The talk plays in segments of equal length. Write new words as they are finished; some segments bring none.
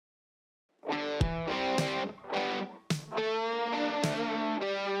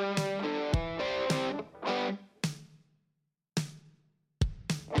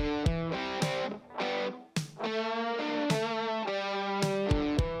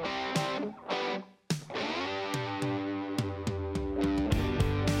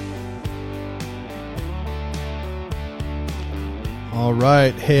All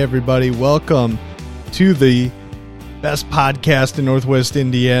right. Hey, everybody. Welcome to the best podcast in Northwest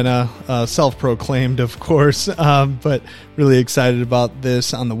Indiana. Self-proclaimed, of course, but really excited about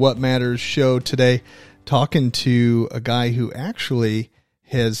this on the What Matters show today, talking to a guy who actually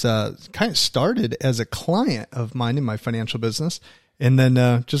has kind of started as a client of mine in my financial business, and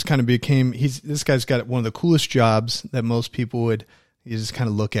then just kind of became, this guy's got one of the coolest jobs that most people would, you just kind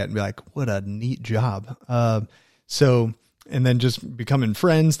of look at and be like, what a neat job. And then just becoming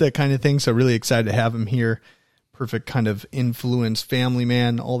friends, that kind of thing. So really excited to have him here. Perfect kind of influence, family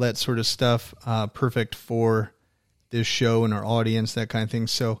man, all that sort of stuff. Perfect for this show and our audience, that kind of thing.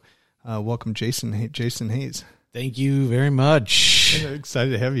 So welcome, Jason Hayes. Thank you very much. I'm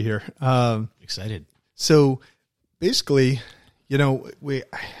excited to have you here. Excited. So basically, you know, we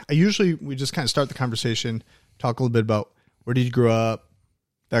just kind of start the conversation, talk a little bit about where did you grow up,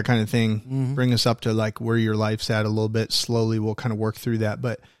 that kind of thing. Bring us up to like where your life's at a little bit. Slowly, we'll kind of work through that.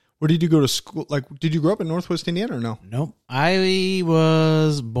 But where did you go to school? Like, did you grow up in Northwest Indiana or no? Nope. I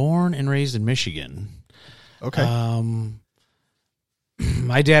was born and raised in Michigan. Okay.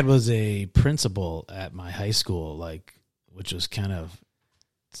 My dad was a principal at my high school, which was kind of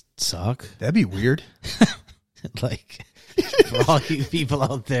suck. That'd be weird. Like, for all you people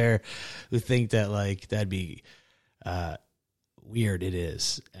out there who think that that'd be weird, it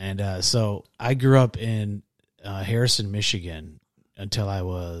is. And so I grew up in Harrison, Michigan until I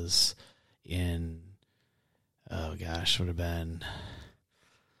was in, would have been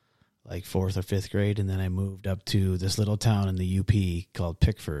like 4th or 5th grade. And then I moved up to this little town in the UP called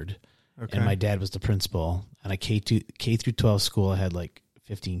Pickford. Okay. And my dad was the principal. And a K through 12 school. I had like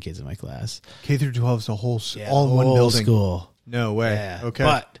 15 kids in my class. K through 12 is all in one building. School. No way. Yeah. Okay.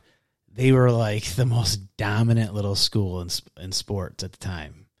 But they were like the most dominant little school in sports at the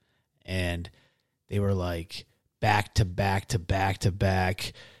time. And they were like back to back to back to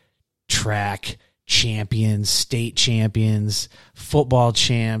back track champions, state champions, football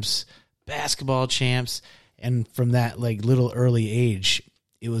champs, basketball champs. And from that little early age,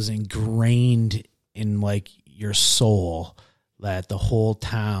 it was ingrained in your soul that the whole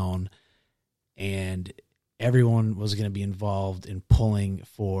town and everyone was going to be involved in pulling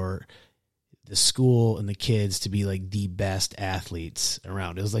for the school and the kids to be the best athletes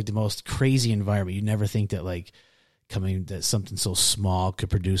around. It was the most crazy environment. You never think that that something so small could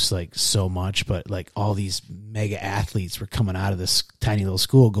produce so much, but all these mega athletes were coming out of this tiny little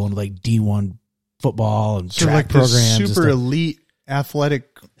school going to D1 football and track programs. Super elite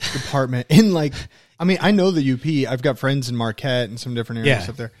athletic department in I know the UP. I've got friends in Marquette and some different areas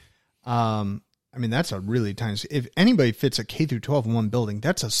up there. That's a really tiny. If anybody fits a K through 12 in one building,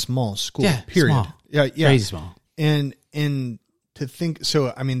 that's a small school. Yeah, period. Small. Yeah, crazy small. And to think,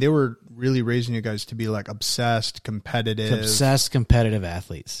 so they were really raising you guys to be obsessed, competitive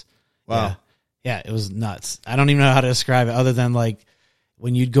athletes. Wow. Yeah, it was nuts. I don't even know how to describe it other than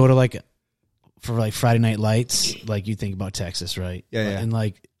when you'd go to for Friday Night Lights, you think about Texas, right? Yeah. And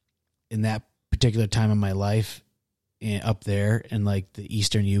in that particular time of my life, up there in the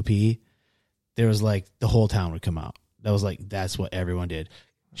Eastern UP, there was the whole town would come out. That was that's what everyone did.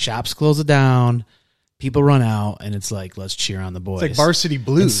 Shops close it down, people run out, and it's let's cheer on the boys. It's Varsity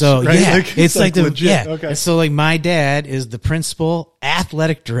Blues. And so right? yeah, it's legit. Yeah. Okay. And so my dad is the principal,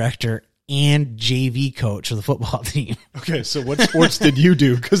 athletic director, and JV coach for the football team. Okay, so what sports did you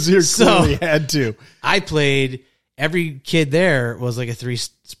do? Because you clearly had to. I played. Every kid there was a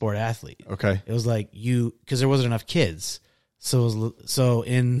 3-sport athlete. Okay, it was because there wasn't enough kids. So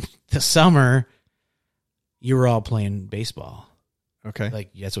in the summer, you were all playing baseball. Okay,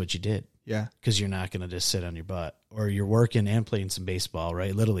 that's what you did. Yeah, because you're not going to just sit on your butt, or you're working and playing some baseball,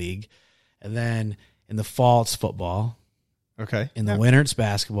 right? Little league, and then in the fall it's football. Okay, in the winter it's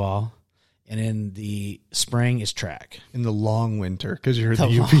basketball. And in the spring is track. In the long winter, because you're the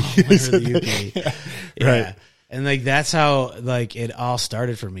UP. The UP. Yeah. Right. And that's how it all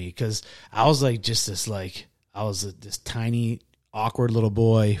started for me, because I was just this I was this tiny awkward little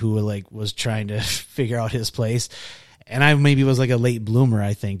boy who was trying to figure out his place, and I maybe was a late bloomer,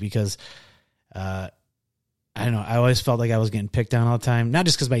 I think, because I don't know, I always felt like I was getting picked on all the time, not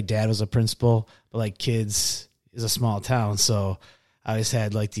just because my dad was a principal, but kids is a small town, so I always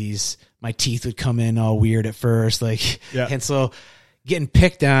had my teeth would come in all weird at first, and so getting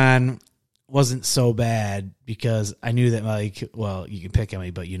picked on wasn't so bad because I knew that you can pick on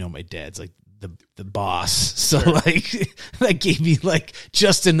me, but my dad's the boss. So sure. That gave me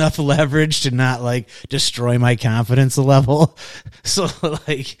just enough leverage to not destroy my confidence level. So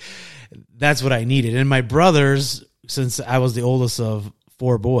that's what I needed. And my brothers, since I was the oldest of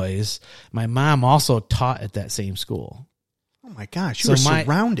 4 boys, my mom also taught at that same school. Oh my gosh, you were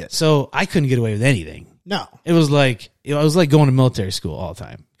surrounded. So I couldn't get away with anything. No. It was like going to military school all the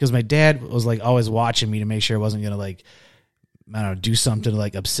time because my dad was like always watching me to make sure I wasn't going to like, I don't know, do something to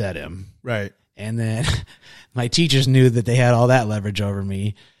like upset him. Right. And then my teachers knew that they had all that leverage over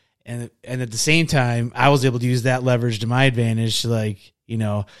me. And at the same time, I was able to use that leverage to my advantage to like, you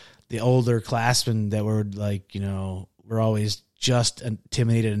know, the older classmen that were like, you know, were always just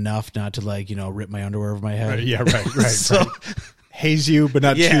intimidated enough not to like, you know, rip my underwear over my head. Right, yeah, right. So, right. Haze you, but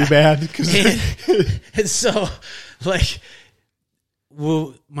not too bad. And so, like,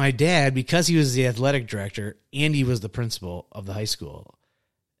 well, my dad, because he was the athletic director and he was the principal of the high school,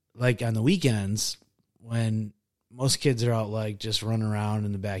 like on the weekends when most kids are out like just running around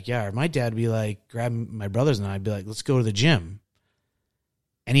in the backyard, my dad would be like, grab my brothers and I'd be like, let's go to the gym.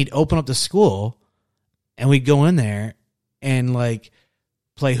 And he'd open up the school and we'd go in there and like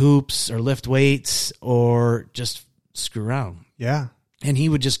play hoops or lift weights or just screw around. Yeah. And he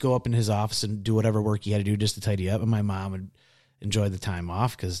would just go up in his office and do whatever work he had to do just to tidy up. And my mom would enjoy the time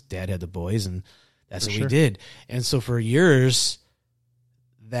off because dad had the boys and that's what we did. And so for years,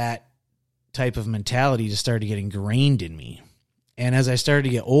 that type of mentality just started to get ingrained in me. And as I started to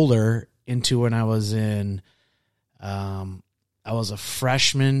get older into when I was in, I was a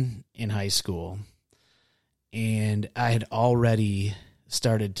freshman in high school and I had already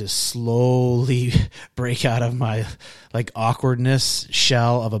started to slowly break out of my like awkwardness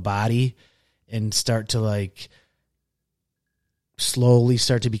shell of a body and start to like slowly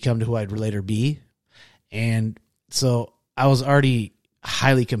start to become to who I'd later be. And so I was already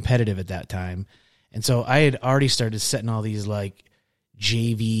highly competitive at that time. And so I had already started setting all these like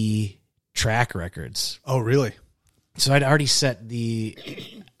JV track records. Oh, really? So I'd already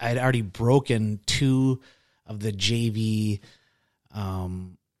broken 2 of the JV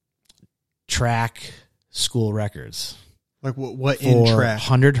track school records. Like what in track?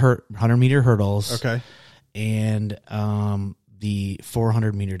 100 meter hurdles. Okay. And the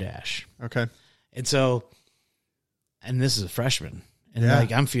 400 meter dash. Okay. And so, and this is a freshman. And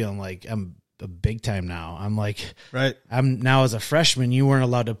like, I'm feeling like I'm a big time now. I'm like, right. I'm now as a freshman, you weren't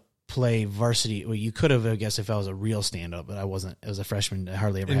allowed to play varsity. Well, you could have, I guess, if I was a real stand-up, but I wasn't. As a freshman, it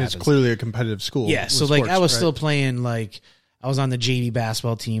hardly ever happens. It's clearly a competitive school. Yeah, so like I was still playing, like I was on the JV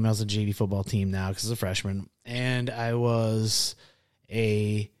basketball team. I was on the JV football team now because I was a freshman. And I was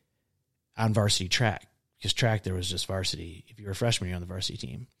on varsity track because track there was just varsity. If you were a freshman, you're on the varsity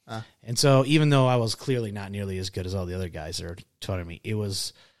team. And so even though I was clearly not nearly as good as all the other guys that are taught me, it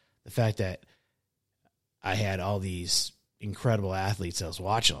was the fact that I had all these incredible athletes I was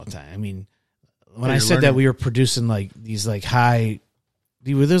watching all the time. I mean, when I said that we were producing like these like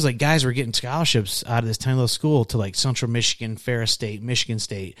there's like guys were getting scholarships out of this tiny little school to like Central Michigan, Ferris State, Michigan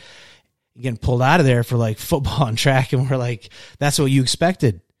State, getting pulled out of there for like football and track. And we're like, that's what you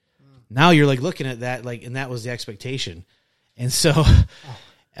expected. Now you're like looking at that, like, and that was the expectation. And so,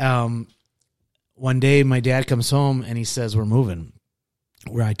 one day my dad comes home and he says, we're moving,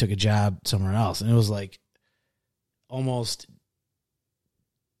 where I took a job somewhere else. And it was like, I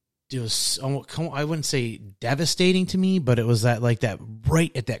wouldn't say devastating to me, but it was that like that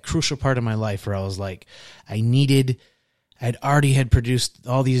right at that crucial part of my life where I was like, I'd already had produced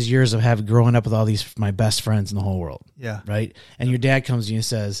all these years of growing up with all these, my best friends in the whole world. Yeah. Right. And your dad comes to you and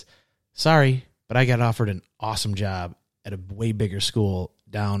says, sorry, but I got offered an awesome job at a way bigger school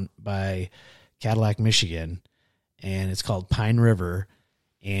down by Cadillac, Michigan. And it's called Pine River.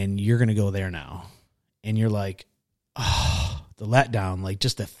 And you're going to go there now. And you're like, oh, the letdown, like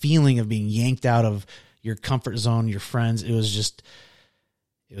just the feeling of being yanked out of your comfort zone, your friends. It was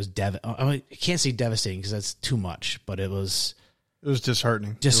I can't say devastating because that's too much, but it was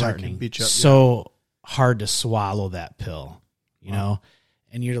disheartening. So hard to swallow that pill, you know?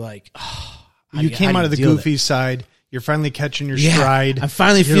 And you're like, oh, you came out of the goofy side. You're finally catching your stride. I'm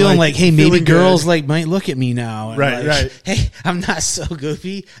finally feeling like, hey, maybe girls like might look at me now. And right, like, right. Hey, I'm not so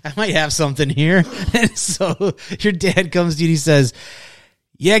goofy. I might have something here. And so your dad comes to you and he says,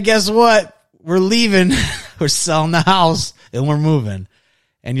 yeah, guess what? We're leaving. We're selling the house and we're moving.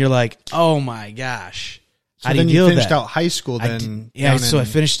 And you're like, oh my gosh. So then you finished out high school then? I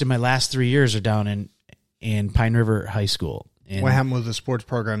finished in my last 3 years are down in Pine River High School. And what happened with the sports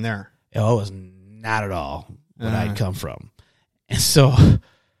program there? Oh, it was not at all what I'd come from. And so,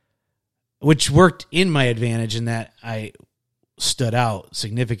 which worked in my advantage in that I stood out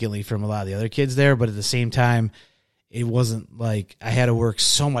significantly from a lot of the other kids there. But at the same time, it wasn't like I had to work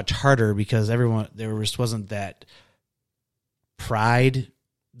so much harder because there just wasn't that pride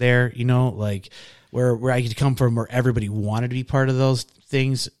there, you know, like where I could come from where everybody wanted to be part of those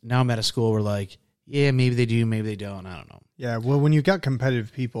things. Now I'm at a school where like, yeah, maybe they do, maybe they don't. I don't know. Yeah, well, when you got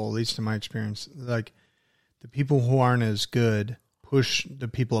competitive people, at least in my experience, like the people who aren't as good push the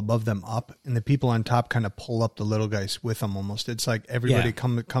people above them up, and the people on top kind of pull up the little guys with them almost. It's like everybody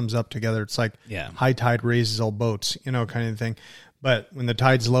comes up together. It's like high tide raises all boats, kind of thing. But when the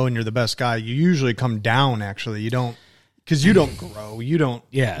tide's low and you're the best guy, you usually come down, actually. You don't, because you don't grow. You don't,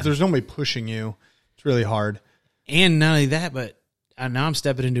 if there's nobody pushing you, it's really hard. And not only that, but now I'm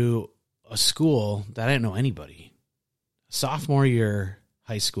stepping into a school that I didn't know anybody. Sophomore year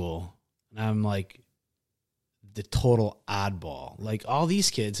high school, and I'm like the total oddball. Like, all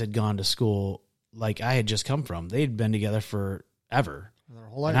these kids had gone to school like I had just come from. They'd been together forever. Their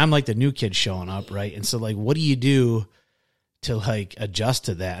whole life. And I'm like the new kid showing up, right? And so, like, what do you do to, like, adjust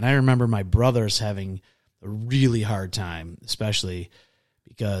to that? And I remember my brothers having a really hard time, especially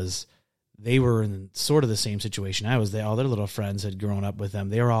because they were in sort of the same situation I was. All their little friends had grown up with them.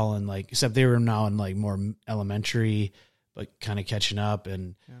 They were all in, like, except they were now in, like, more elementary, but kind of catching up,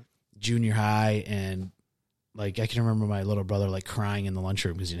 and junior high. And, like, I can remember my little brother, like, crying in the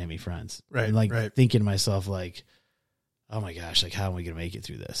lunchroom because he didn't have any friends. Right. And, like, thinking to myself, like, oh my gosh, like, how am we going to make it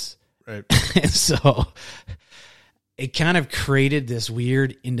through this? Right. And so it kind of created this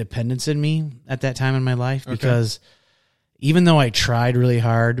weird independence in me at that time in my life, because even though I tried really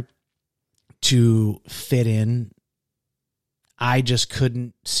hard to fit in, I just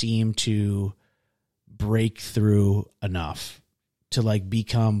couldn't seem to break through enough to, like,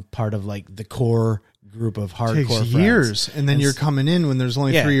 become part of, like, the core group of hardcore Takes friends. Years, and then you're coming in when there's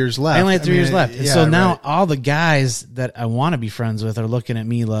only 3 years left. I only had 3 years left. And so now all the guys that I want to be friends with are looking at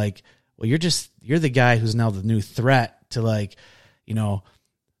me like, well, you're the guy who's now the new threat to, like,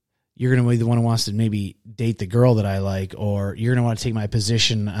 you're going to be the one who wants to maybe date the girl that I like, or you're going to want to take my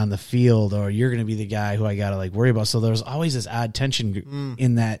position on the field, or you're going to be the guy who I got to, like, worry about. So there's always this odd tension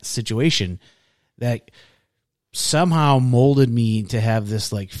in that situation that somehow molded me to have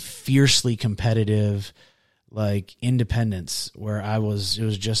this, like, fiercely competitive, like, independence, where it was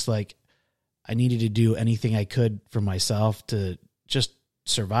just like I needed to do anything I could for myself to just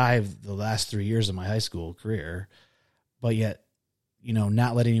survive the last 3 years of my high school career, but yet,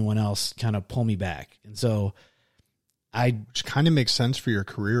 not let anyone else kind of pull me back. And so which kind of makes sense for your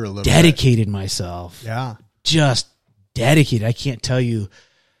career a little dedicated myself. Yeah. Just dedicated. I can't tell you.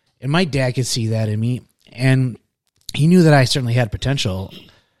 And my dad could see that in me, and he knew that I certainly had potential.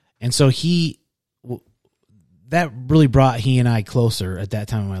 And so that really brought he and I closer at that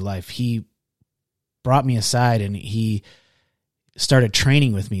time in my life. He brought me aside and he started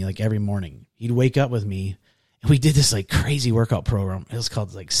training with me, like, every morning. He'd wake up with me, and we did this, like, crazy workout program. It was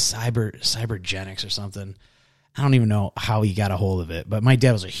called, like, Cybergenics or something. I don't even know how he got a hold of it, but my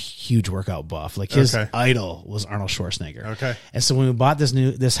dad was a huge workout buff. Like, his idol was Arnold Schwarzenegger. Okay. And so when we bought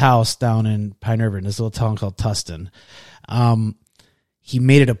this house down in Pine River, in this little town called Tustin, he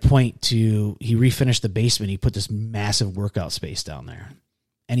made it a point he refinished the basement. He put this massive workout space down there,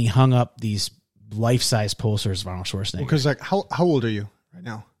 and he hung up these life-size posters of Arnold Schwarzenegger. Because, like, how old are you right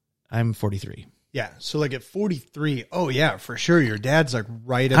now? I'm 43. Yeah. So, like, at 43, oh yeah, for sure. Your dad's, like,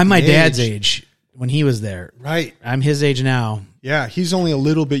 right at I'm the my dad's age when he was there. Right. I'm his age now. Yeah. He's only a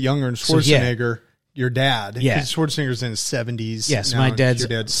little bit younger than Schwarzenegger, your dad. Yeah. Because Schwarzenegger's in his 70s. Yes. My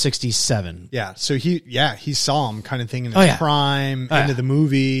dad's 67. Yeah. So he saw him kind of thing in his prime, into the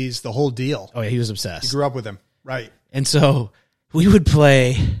movies, the whole deal. Oh yeah. He was obsessed. You grew up with him. Right. And so we would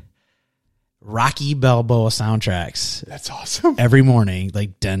play Rocky Balboa soundtracks. That's awesome. Every morning,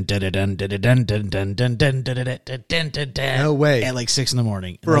 like dun dun dun dun dun dun dun dun dun dun dun dun dun. No way. At like 6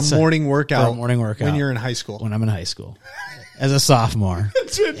 a.m. For a morning workout. For a morning workout. When you're in high school. When I'm in high school. As a sophomore.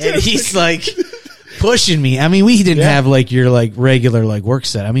 And he's like pushing me. I mean, we didn't have like your like regular like work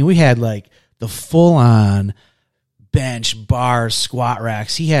set. I mean, we had like the full on bench, bars, squat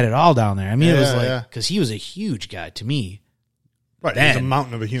racks. He had it all down there. I mean, it was like, because he was a huge guy to me. Right, he was a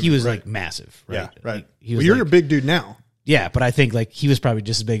mountain of a human. He was like massive, right? Yeah, right. Like, he was you're a big dude now. Yeah, but I think like he was probably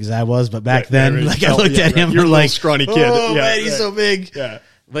just as big as I was. But back then, like I looked at him, you're like a scrawny kid. Oh man, he's so big. Yeah,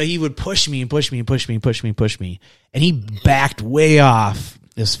 but he would push me and push me and push me and push me and push me, and he backed way off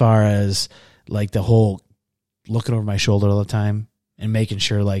as far as like the whole looking over my shoulder all the time and making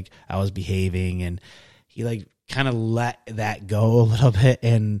sure like I was behaving, and he like kind of let that go a little bit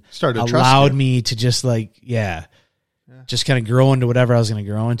and allowed me to just like just kind of grow into whatever I was going to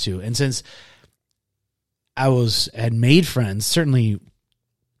grow into. And since I had made friends, certainly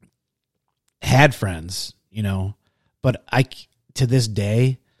had friends, but to this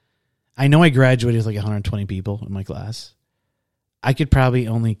day, I know I graduated with like 120 people in my class. I could probably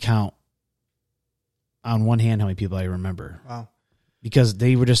only count on one hand how many people I remember. Wow. because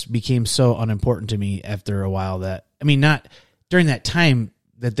they were just became so unimportant to me after a while that, I mean, not during that time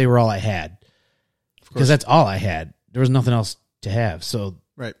that they were all I had, because that's all I had. There was nothing else to have. So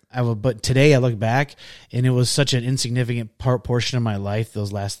right. But today I look back and it was such an insignificant portion of my life,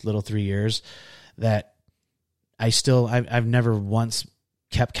 those last little 3 years, that I've never once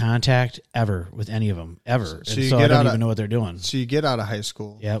kept contact ever with any of them ever. So I don't even know what they're doing. So you get out of high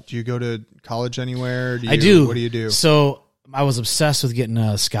school. Yep. Do you go to college anywhere? I do. What do you do? So I was obsessed with getting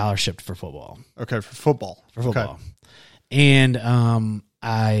a scholarship for football. Okay. For football. Okay. And,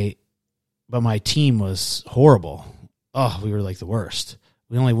 but my team was horrible. Oh, we were like the worst.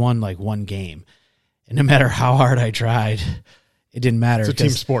 We only won like one game. And no matter how hard I tried, it didn't matter. It's a team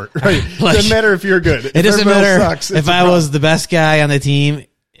sport, right? It like, doesn't matter if you're good. It doesn't matter if I was the best guy on the team,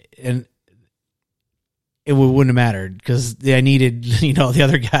 and it wouldn't have mattered because I needed, the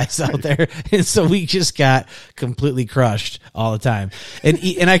other guys out there. And so we just got completely crushed all the time.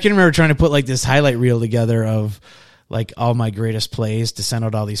 And I can remember trying to put like this highlight reel together of like all my greatest plays to send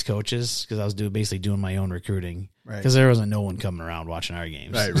out all these coaches, because I was basically doing my own recruiting. Right. Because there wasn't no one coming around watching our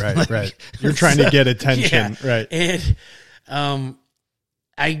games. Right. Right. You're trying to get attention. Yeah. Right. And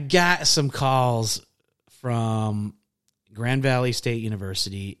I got some calls from Grand Valley State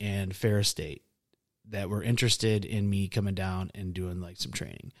University and Ferris State that were interested in me coming down and doing like some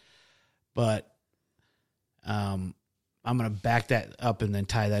training. But I'm going to back that up and then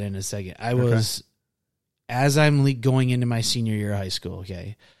tie that in a second. Was, as I'm going into my senior year of high school,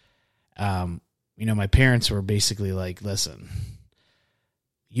 okay, my parents were basically like, listen,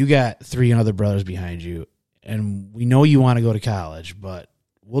 you got 3 other brothers behind you, and we know you want to go to college, but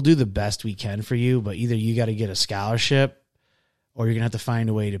we'll do the best we can for you, but either you got to get a scholarship or you're going to have to find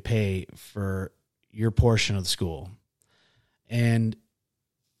a way to pay for your portion of the school. And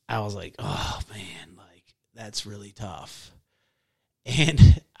I was like, oh, man, like, that's really tough.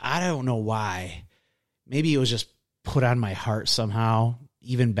 And I don't know why. Maybe it was just put on my heart somehow,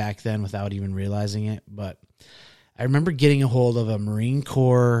 even back then without even realizing it. But I remember getting a hold of a Marine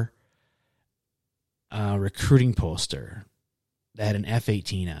Corps recruiting poster that had an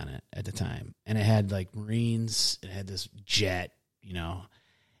F-18 on it at the time. And it had like Marines, it had this jet,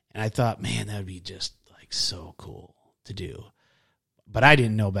 and I thought, man, that would be just like so cool to do. But I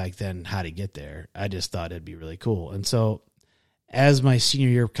didn't know back then how to get there. I just thought it'd be really cool. And so as my senior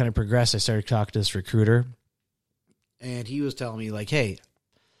year kind of progressed, I started talking to this recruiter, and he was telling me like, hey,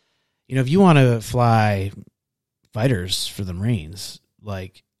 if you want to fly fighters for the Marines,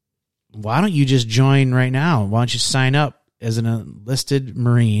 like, why don't you just join right now? Why don't you sign up as an enlisted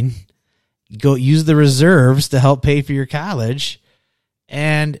Marine, go use the reserves to help pay for your college,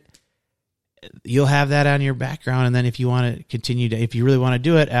 and you'll have that on your background. And then if you want to continue if you really want to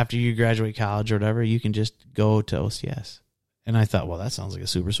do it after you graduate college or whatever, you can just go to OCS. And I thought, well, that sounds like a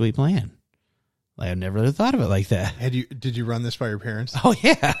super sweet plan. Like, I've never really thought of it like that. Did you run this by your parents? Oh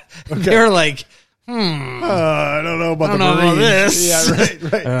yeah. Okay. They were like, I don't know about about this. Yeah,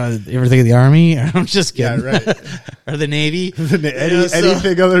 right. You ever think of the Army? I'm just kidding. Yeah, right. Or the Navy.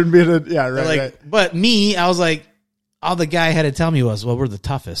 Anything other than being right. But me, I was like, all the guy had to tell me was, well, we're the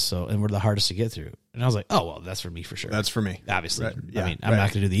toughest, and we're the hardest to get through. And I was like, oh, well, that's for me for sure. That's for me. Obviously. Right. Yeah, I'm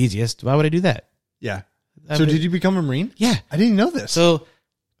not going to do the easiest. Why would I do that? Yeah. So did you become a Marine? Yeah. I didn't know this. So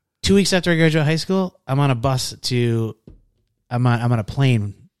 2 weeks after I graduated high school, I'm on a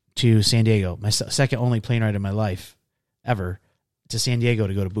plane to San Diego, my second only plane ride in my life ever, to San Diego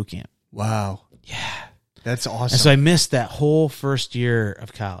to go to boot camp. Wow. Yeah. That's awesome. And so I missed that whole first year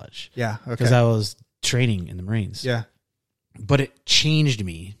of college. Yeah. Okay. Because I was training in the Marines. Yeah. But it changed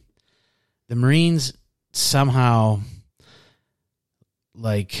me. The Marines somehow,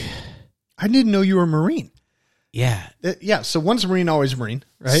 like... I didn't know you were a Marine. Yeah. Yeah. So once a Marine, always a Marine,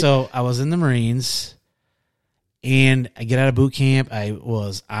 right? So I was in the Marines, and I get out of boot camp. I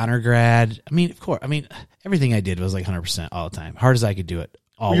was honor grad. I mean, of course. I mean, everything I did was like 100% all the time. Hard as I could do it.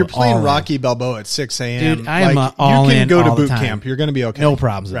 You're playing Rocky Balboa at 6 a.m. Dude, I am all in. You can go to all boot the time. camp. You're going to be okay. No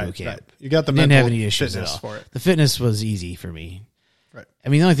problems at boot camp. Right. You got the Didn't mental have any issues fitness at all. for it. The fitness was easy for me. Right. I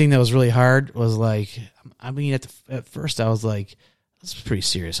mean, the only thing that was really hard was like, at first I was like, this is pretty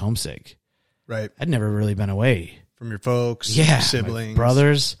serious homesick. Right. I'd never really been away. From your folks, yeah, your siblings,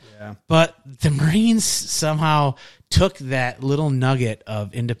 brothers. Yeah. But the Marines somehow took that little nugget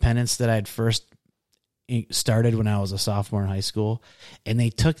of independence that I'd first started when I was a sophomore in high school, and they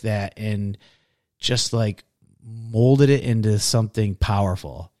took that and just like molded it into something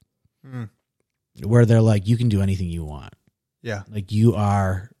powerful. Where they're like, you can do anything you want. Yeah. Like, you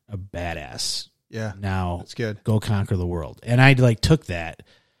are a badass. Yeah. Now that's good. Go conquer the world. And I like took that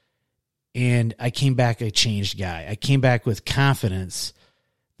And I came back a changed guy. I came back with confidence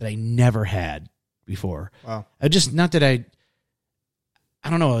that I never had before. Wow. I just, not that I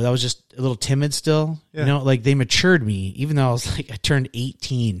don't know, I was just a little timid still. Yeah. You know, like they matured me, even though I turned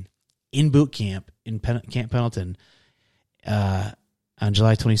 18 in boot camp in Camp Pendleton on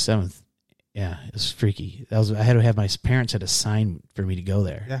July 27th. Yeah, it was freaky. I had to have my parents had to sign for me to go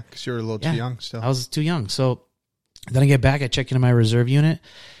there. Yeah, because you were a little too young still. I was too young. So then I get back, I check into my reserve unit,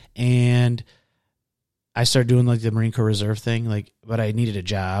 and I started doing like the Marine Corps Reserve thing, but I needed a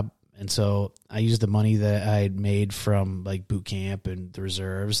job. And so I used the money that I had made from like boot camp and the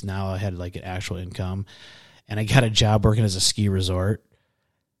reserves. Now I had like an actual income, and I got a job working as a ski resort.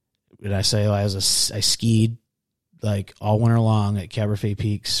 And I say I skied like all winter long at Cabernet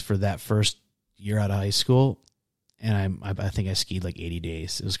Peaks for that first year out of high school. And I think I skied like 80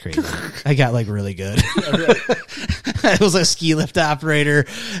 days. It was crazy. I got like really good. I was a ski lift operator.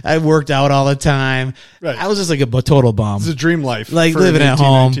 I worked out all the time. Right. I was just like a total bum. It's a dream life. Like for living an at 18,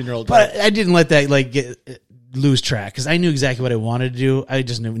 home. 19-year-old But guy. I didn't let that like lose track because I knew exactly what I wanted to do. I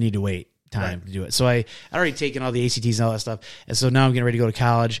just need to wait time to do it. So I'd already taken all the ACTs and all that stuff. And so now I'm getting ready to go to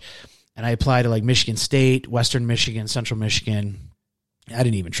college. And I applied to like Michigan State, Western Michigan, Central Michigan. I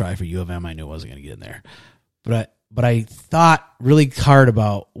didn't even try for U of M. I knew I wasn't going to get in there. But I thought really hard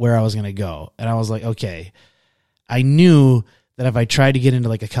about where I was going to go. And I was like, okay, I knew that if I tried to get into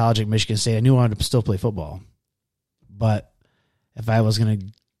like a college at Michigan State, I knew I wanted to still play football. But if I was going to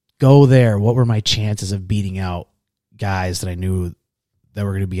go there, what were my chances of beating out guys that I knew that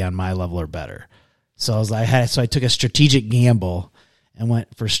were going to be on my level or better? So I took a strategic gamble and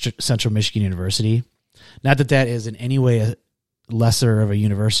went for Central Michigan University. Not that that is in any way a lesser of a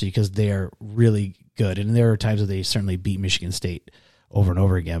university, because they are really good. And there are times that they certainly beat Michigan State over and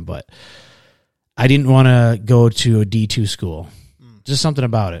over again. But I didn't want to go to a D2 school. Just something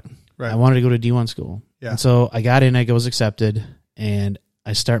about it. Right. I wanted to go to D1 school. Yeah. And so I got in, I was accepted, and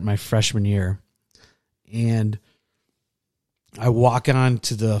I start my freshman year. And I walk on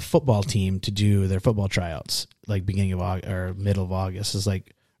to the football team to do their football tryouts, like beginning of August or middle of August. It's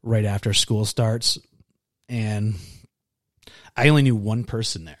like right after school starts. And I only knew one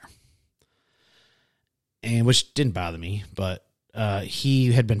person there, and which didn't bother me, but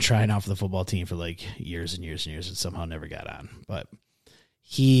he had been trying out for the football team for like years and years and years and somehow never got on. But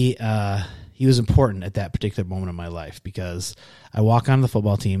he was important at that particular moment in my life, because I walk on the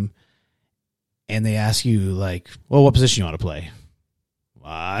football team and they ask you like, well, what position you want to play?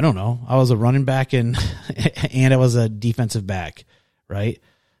 I don't know. I was a running back and I was a defensive back, right?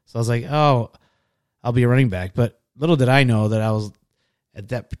 So I was like, oh, I'll be a running back. But little did I know that I was, at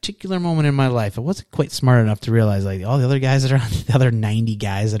that particular moment in my life, I wasn't quite smart enough to realize like all the other guys that are on, the other 90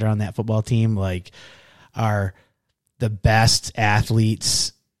 guys that are on that football team, like are the best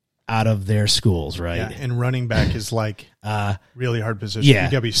athletes out of their schools, right? Yeah, and running back is like really hard position. Yeah.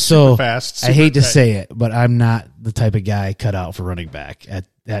 You gotta be super So, fast. I hate to say it, but I'm not the type of guy cut out for running back at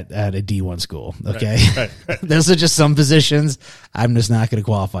a D1 school. Okay. Right. Those are just some positions I'm just not going to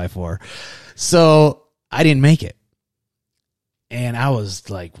qualify for. So I didn't make it. And I was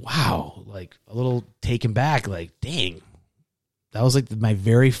like, wow, like a little taken back, like, dang. That was like my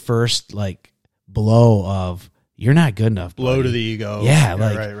very first like blow of, you're not good enough. Blow buddy. to the ego. Yeah,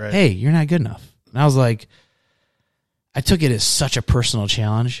 like, right. hey, you're not good enough. And I was like, I took it as such a personal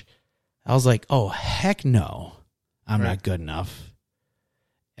challenge. I was like, oh, heck no, I'm not good enough.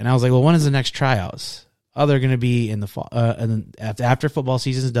 And I was like, well, when is the next tryouts? Oh, they're going to be in the fall. And then after football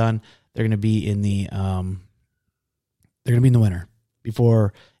season's done, they're going to be in the winter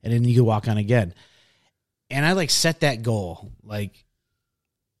before, and then you can walk on again. And I like set that goal. Like,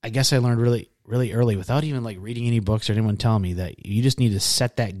 I guess I learned really, really early without even like reading any books or anyone telling me that you just need to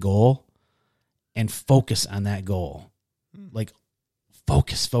set that goal and focus on that goal. Like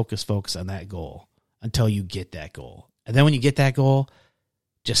focus on that goal until you get that goal. And then when you get that goal,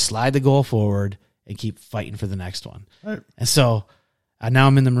 just slide the goal forward and keep fighting for the next one. Right. And so now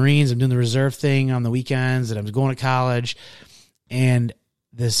I'm in the Marines. I'm doing the reserve thing on the weekends, and I'm going to college. And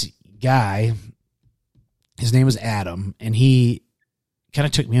this guy, his name was Adam, and he kind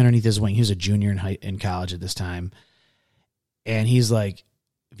of took me underneath his wing. He was a junior in college at this time. And he's like,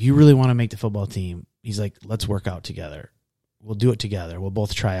 if you really want to make the football team, he's like, let's work out together. We'll do it together. We'll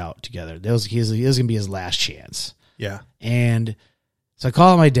both try out together. That was going to be his last chance. Yeah. And so I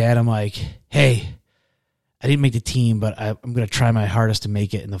call my dad. I'm like, hey, I didn't make the team, but I'm going to try my hardest to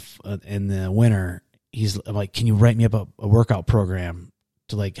make it in the winter. I'm like, can you write me up a workout program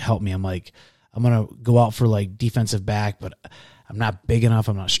to like help me? I'm like, I'm going to go out for like defensive back, but I'm not big enough.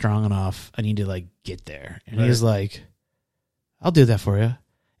 I'm not strong enough. I need to like get there. And he was like, I'll do that for you.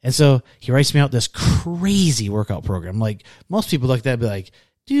 And so he writes me out this crazy workout program. Like most people like that, be like,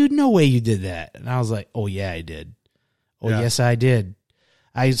 dude, no way you did that. And I was like, oh yeah, I did. Oh yes, I did.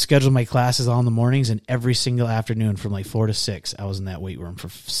 I scheduled my classes all in the mornings, and every single afternoon from like 4 to 6, I was in that weight room for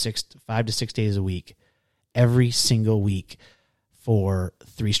 5 to 6 days a week, every single week for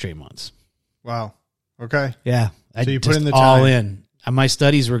 3 straight months. Wow. Okay. Yeah. So you put in the all time. in. And my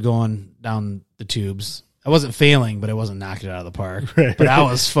studies were going down the tubes. I wasn't failing, but I wasn't knocking it out of the park. Right. But I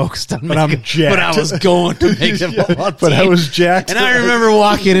was focused on But I'm jacked. But I was going to make the football team. But I was jacked. And I remember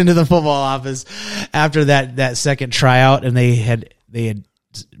walking into the football office after that second tryout, and I'd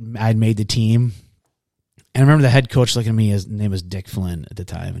made the team. And I remember the head coach looking at me. His name was Dick Flynn at the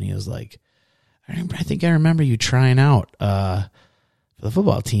time, and he was like, I think I remember you trying out for the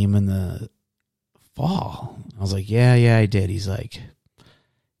football team in the fall. I was like, yeah, I did. He's like,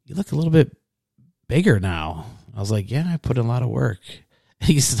 you look a little bit bigger now. I was like, yeah, I put in a lot of work.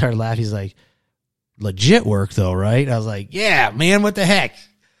 He started laughing. He's like, legit work though, right? I was like, yeah, man, what the heck?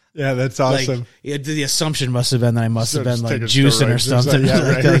 Yeah, that's awesome. Like, the assumption must have been that I must have been like taking juicing or steroids something.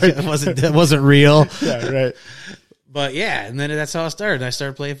 Right. It wasn't real. Yeah, right. But yeah, and then that's how it started. I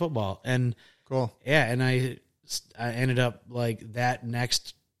started playing football, and Cool. yeah, and I ended up like that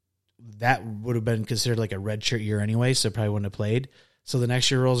would have been considered like a redshirt year anyway, so I probably wouldn't have played. So the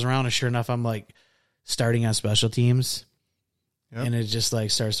next year rolls around, and sure enough, I'm like starting on special teams, and it just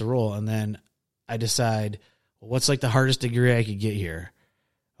like starts to roll. And then I decide, well, what's like the hardest degree I could get here?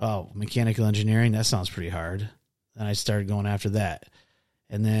 Oh, mechanical engineering. That sounds pretty hard. And I started going after that,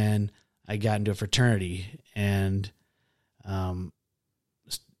 and then I got into a fraternity and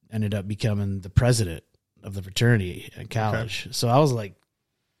ended up becoming the president of the fraternity at college. Okay. So I was like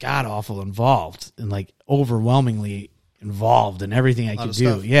god awful involved and like overwhelmingly involved in everything I could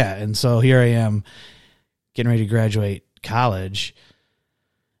do. Stuff. Yeah. And so here I am getting ready to graduate college,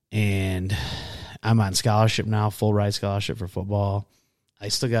 and I'm on scholarship now, full ride scholarship for football. I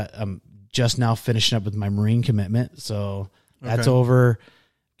still got, I'm just now finishing up with my Marine commitment. So that's over,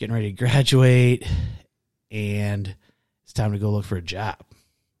 getting ready to graduate, and it's time to go look for a job.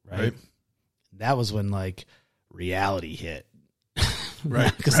 Right. That was when like reality hit.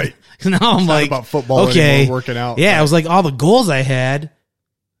 Right. Because right. now I'm like, about football okay, anymore, working out. Yeah. Right. I was like, all the goals I had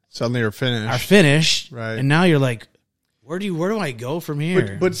suddenly are finished. Right. And now you're like, where do I go from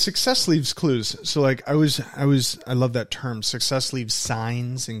here? But success leaves clues. So like I love that term. Success leaves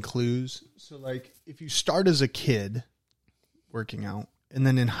signs and clues. So like if you start as a kid working out, and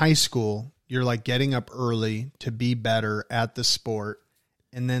then in high school, you're like getting up early to be better at the sport.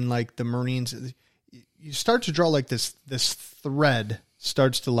 And then like the Marines, you start to draw like this thread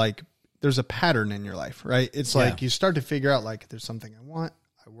starts to like, there's a pattern in your life, right? It's like you start to figure out like there's something I want.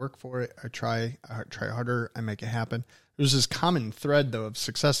 I work for it. I try harder. I make it happen. There's this common thread though of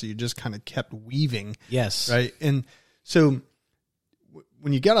success that you just kind of kept weaving. Yes. Right. And so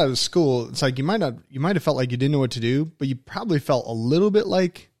when you get out of school, it's like you might have felt like you didn't know what to do, but you probably felt a little bit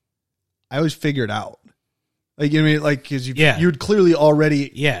like I always figured out. Like, you know, like, cause you'd clearly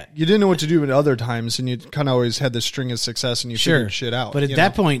already, you didn't know what to do at other times, and you kind of always had this string of success, and you figured shit out. But at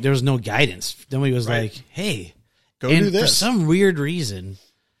that point, there was no guidance. Nobody was like, hey, go do this. For some weird reason,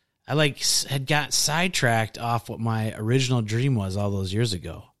 I like had got sidetracked off what my original dream was all those years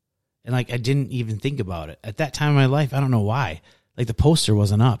ago. And like, I didn't even think about it at that time in my life. I don't know why. Like the poster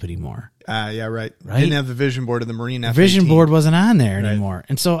wasn't up anymore. Yeah, right. Didn't have the vision board of the Marine F-18. The vision board wasn't on there anymore.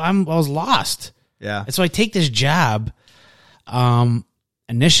 And so I was lost. Yeah. And so I take this job.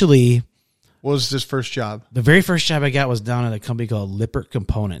 Initially, what was this first job? The very first job I got was down at a company called Lippert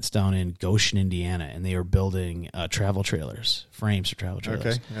Components down in Goshen, Indiana, and they were building travel trailers, frames for travel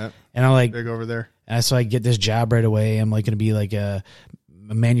trailers. Okay, yeah. And I'm like, big over there. And so I get this job right away. I'm like going to be like a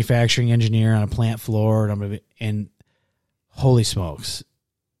manufacturing engineer on a plant floor, and holy smokes,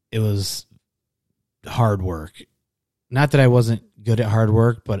 it was hard work. Not that I wasn't good at hard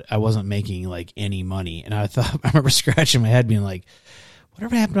work, but I wasn't making like any money. And I remember scratching my head being like,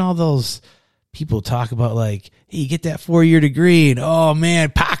 whatever happened to all those people talk about like, hey, you get that 4-year degree and oh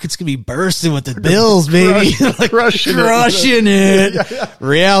man, pockets gonna be bursting with the bills, baby. Like, crushing it. Yeah.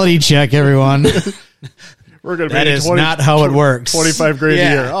 Reality check, everyone. We're gonna that is not how it works. 25 grand a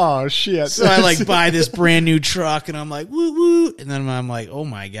year. Oh shit. So I like buy this brand new truck and I'm like, woo woo. And then I'm like, oh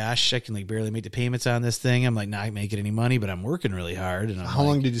my gosh, I can like barely make the payments on this thing. I'm like not making any money, but I'm working really hard. And how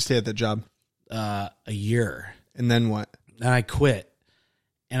long did you stay at that job? A year. And then what? Then I quit.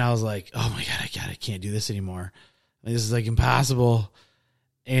 And I was like, oh my God, I can't do this anymore. Like, this is like impossible.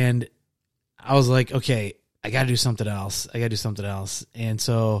 And I was like, okay, I got to do something else. And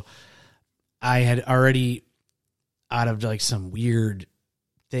so I had already, out of like some weird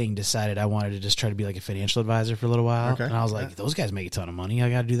thing, decided I wanted to just try to be like a financial advisor for a little while. Okay. And I was like, those guys make a ton of money. I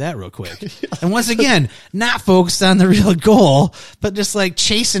got to do that real quick. And once again, not focused on the real goal, but just like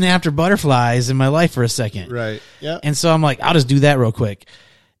chasing after butterflies in my life for a second. Right. Yeah. And so I'm like, I'll just do that real quick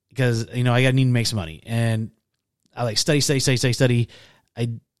because, you know, I need to make some money. And I like study.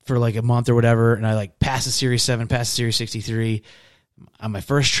 For like a month or whatever. And I like passed the Series 7, passed the Series 63 on my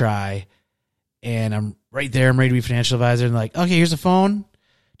first try. And I'm right there. I'm ready to be a financial advisor. And like, okay, here's a phone.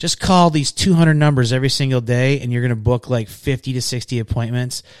 Just call these 200 numbers every single day, and you're going to book like 50 to 60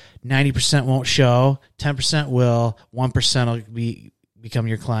 appointments. 90% won't show. 10% will. 1% will become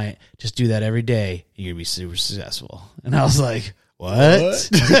your client. Just do that every day, and you're going to be super successful. And I was like, what?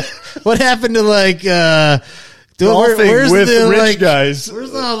 What happened to like where's with the rich guys?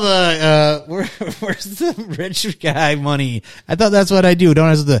 Where's all the where's the rich guy money? I thought that's what I do. Don't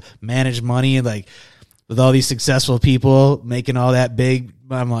I have to manage money and like with all these successful people making all that big?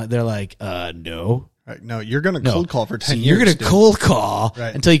 I'm like, they're like, no. Right. No, you're going to cold call for 10 years. You're going to cold call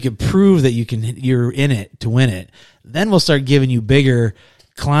until you can prove that you're in it to win it. Then we'll start giving you bigger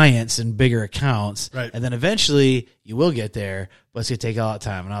clients and bigger accounts. Right. And then eventually you will get there, but it's going to take a lot of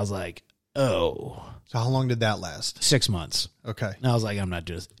time. And I was like, oh. So how long did that last? 6 months. Okay. And I was like, I'm not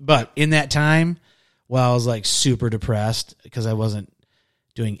doing this. But in that time, while I was like super depressed because I wasn't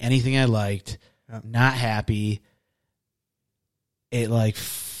doing anything I liked, not happy, it like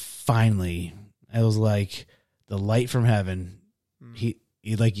finally, I was like the light from heaven. You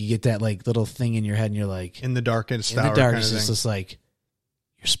get that like little thing in your head and you're like, in the darkest hour. In the darkness, it's just like,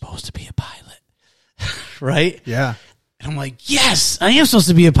 you're supposed to be a pilot. Right? Yeah. And I'm like, yes, I am supposed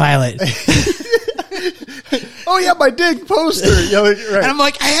to be a pilot. Oh yeah, my dang poster. Yeah, right. And I'm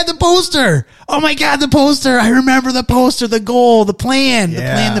like, I had the poster. Oh my God, the poster. I remember the poster, the goal, the plan,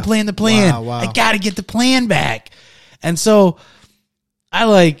 the plan. Wow. I got to get the plan back. And so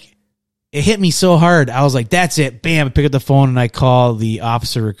it hit me so hard. I was like, that's it. Bam. I pick up the phone and I call the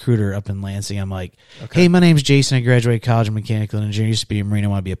officer recruiter up in Lansing. I'm like, hey, my name's Jason. I graduated college in mechanical engineering. Used to be a Marine. I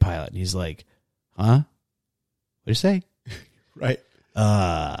want to be a pilot. And he's like, huh? What'd you say? Right.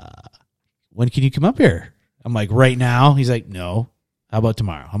 When can you come up here? I'm like, right now? He's like, no. How about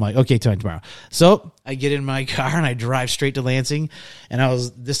tomorrow? I'm like, okay, tomorrow. So I get in my car and I drive straight to Lansing. And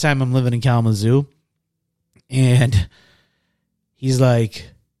this time I'm living in Kalamazoo. And he's like,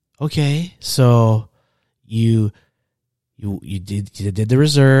 okay, so you did the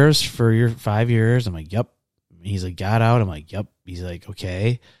reserves for your 5 years. I'm like, yep. He's like, got out. I'm like, yep. He's like,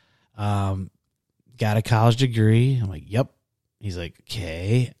 okay. Got a college degree. I'm like, yep. He's like,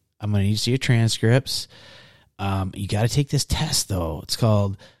 okay. I'm going to need to see your transcripts. You got to take this test, though. It's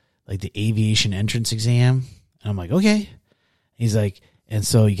called like the aviation entrance exam. And I'm like, okay. He's like, and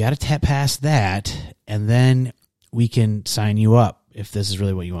so you got to pass that, and then we can sign you up if this is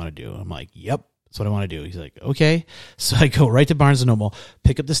really what you want to do. I'm like, yep, that's what I want to do. He's like, okay. So I go right to Barnes & Noble,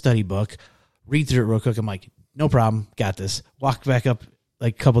 pick up the study book, read through it real quick. I'm like, no problem, got this. Walk back up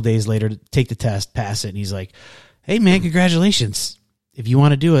like a couple days later, take the test, pass it. And he's like, hey, man, congratulations. If you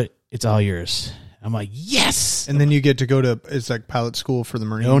want to do it, it's all yours. I'm like, yes. And then you get to go to, it's like pilot school for the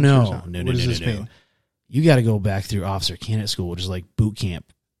Marines. No. What does this mean? You got to go back through officer candidate school, which is like boot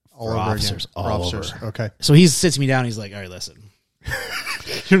camp for officers all over. Okay. So he sits me down. He's like, all right, listen.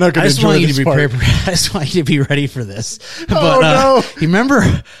 You're not going to enjoy this part. I just want you to be ready for this. But, no. You remember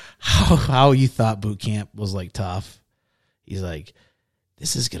how you thought boot camp was like tough? He's like,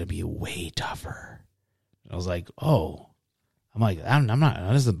 this is going to be way tougher. I was like, oh. I'm like, I'm not,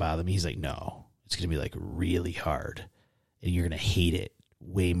 that doesn't bother me. He's like, no, it's going to be like really hard and you're going to hate it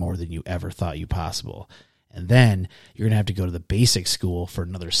way more than you ever thought you possible. And then you're going to have to go to the basic school for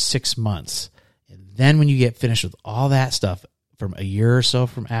another 6 months. And then when you get finished with all that stuff from a year or so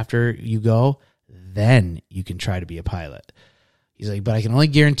from after you go, then you can try to be a pilot. He's like, but I can only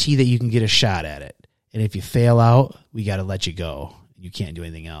guarantee that you can get a shot at it. And if you fail out, we got to let you go. You can't do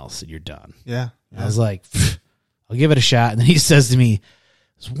anything else and you're done. Yeah. I was like, I'll give it a shot. And then he says to me,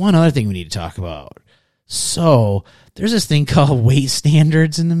 there's one other thing we need to talk about. So there's this thing called weight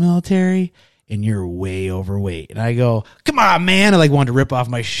standards in the military, and you're way overweight. And I go, come on, man. I like wanted to rip off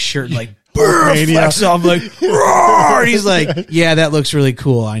my shirt and like, flex off, like, roar. And he's like, yeah, that looks really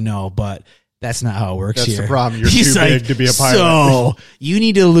cool. I know, but that's not how it works here. That's the problem. You're too big to be a pilot. So you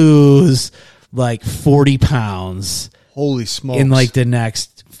need to lose like 40 pounds. Holy smokes. In like the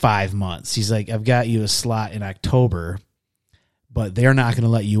next 5 months. He's like, I've got you a slot in October, but they're not going to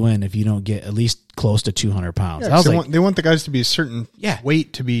let you in if you don't get at least close to 200 pounds. Yeah, I was like, they want the guys to be a certain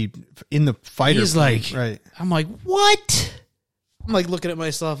weight to be in the fighter. He's like, right. I'm like, what? I'm like looking at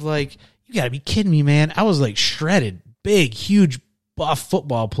myself like, you got to be kidding me, man. I was like shredded, big, huge buff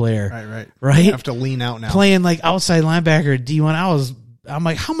football player. Right. You have to lean out now. Playing like outside linebacker at D1. I'm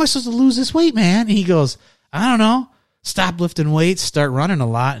like, how am I supposed to lose this weight, man? And he goes, I don't know. Stop lifting weights, start running a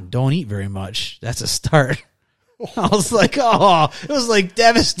lot, and don't eat very much. That's a start. I was like, oh, it was like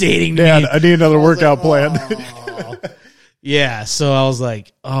devastating to me. I need another workout plan. Yeah, so I was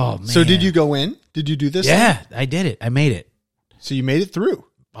like, oh, man. So did you go in? Did you do this? Yeah, I did it. I made it. So you made it through?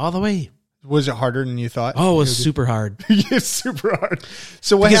 All the way. Was it harder than you thought? Oh, it was super hard. It's super hard.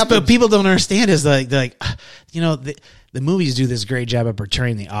 So what happened? But people don't understand is like, the movies do this great job of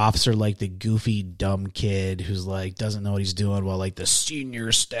portraying the officer like the goofy, dumb kid who's like doesn't know what he's doing, while like the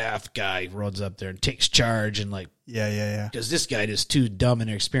senior staff guy runs up there and takes charge and like, yeah. Because this guy is too dumb and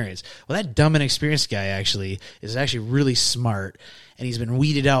inexperienced. Well, that dumb and experienced guy is actually really smart, and he's been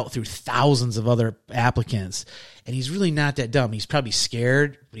weeded out through thousands of other applicants, and he's really not that dumb. He's probably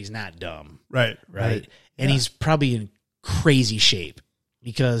scared, but he's not dumb. Right. And he's probably in crazy shape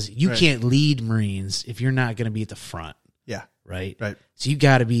because you can't lead Marines if you're not going to be at the front. Yeah. Right. Right. So you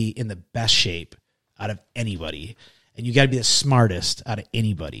got to be in the best shape out of anybody, and you got to be the smartest out of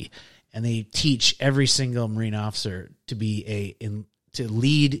anybody. And they teach every single Marine officer to be to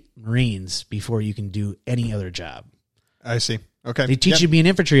lead Marines before you can do any other job. I see. Okay. They teach you to be an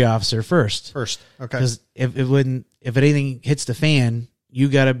infantry officer first. Okay. Because if anything hits the fan, you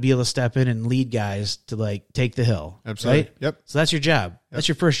got to be able to step in and lead guys to like take the hill. Absolutely. Right? Yep. So that's your job. Yep. That's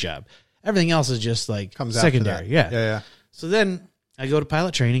your first job. Everything else is just like comes secondary. Yeah. So then I go to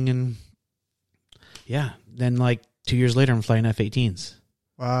pilot training, and then like 2 years later, I'm flying F-18s.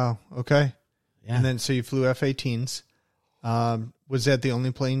 Wow. Okay. Yeah. And then so you flew F-18s. Was that the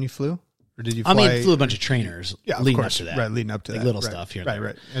only plane you flew, or did you fly? I flew a bunch of trainers. Yeah, leading up to that. Right, leading up to like that. Little stuff here.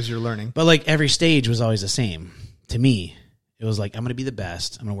 Right. As you're learning. But like every stage was always the same to me. It was like, I'm going to be the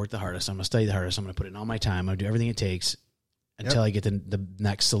best. I'm going to work the hardest. I'm going to study the hardest. I'm going to put in all my time. I'm going to do everything it takes until I get the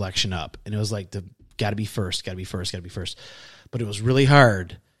next selection up. And it was like got to be first. But it was really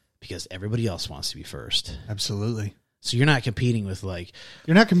hard because everybody else wants to be first. Absolutely. So you're not competing with like...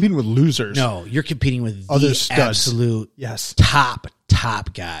 You're not competing with losers. No, you're competing with other the studs. Absolute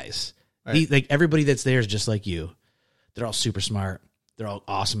top guys. Right. Like everybody that's there is just like you. They're all super smart. They're all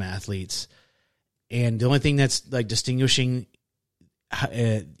awesome athletes. And the only thing that's like distinguishing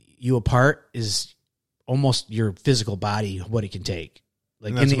you apart is almost your physical body, what it can take.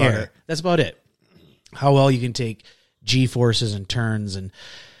 Like in the air. That's about it. How well you can take G-forces and turns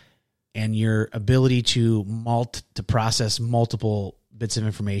and your ability to process multiple bits of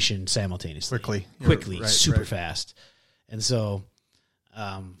information simultaneously. Quickly, super fast. And so...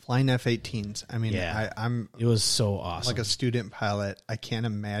 flying F-18s. I mean, it was so awesome. Like a student pilot, I can't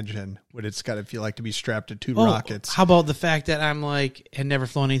imagine what it's got to feel like to be strapped to two rockets. How about the fact that I'm like, had never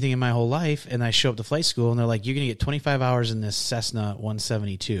flown anything in my whole life, and I show up to flight school, and they're like, you're going to get 25 hours in this Cessna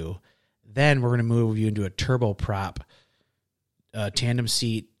 172. Then we're going to move you into a turboprop, tandem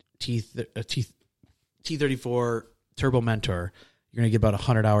seat, T-34 Turbo Mentor. You're going to get about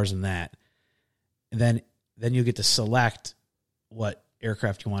 100 hours in that. And then you'll get to select what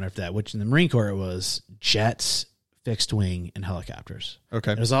aircraft you want after that, which in the Marine Corps it was jets, fixed wing, and helicopters.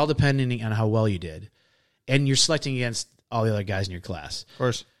 Okay. It was all depending on how well you did. And you're selecting against all the other guys in your class. Of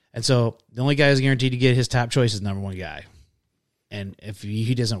course. And so the only guy who's guaranteed to get his top choice is number one guy. And if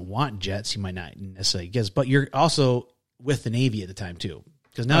he doesn't want jets, he might not necessarily guess. But you're also with the Navy at the time, too.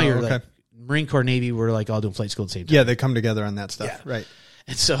 Because now you're like, Marine Corps, Navy, we're like all doing flight school at the same time. Yeah, they come together on that stuff. Yeah. Right.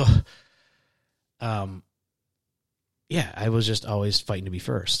 And so, I was just always fighting to be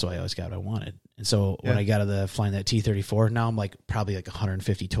first. So I always got what I wanted. And so when I got to the flying that T-34, now I'm like probably like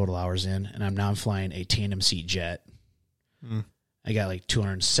 150 total hours in. And I'm flying a tandem seat jet. I got like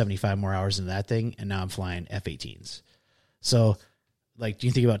 275 more hours into that thing. And now I'm flying F-18s. So, like, do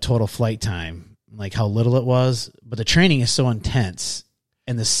you think about total flight time, like how little it was? But the training is so intense,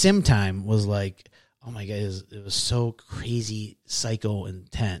 and the sim time was like, oh my God, it was so crazy, psycho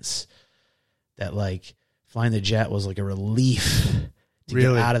intense that like flying the jet was like a relief to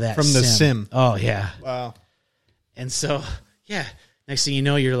get out of that from the sim. Oh yeah, wow. And so next thing you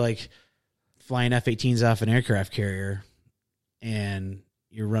know, you're like flying F-18s off an aircraft carrier, and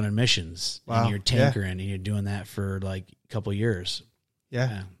you're running missions, and you're tankering, and you're doing that for like a couple years.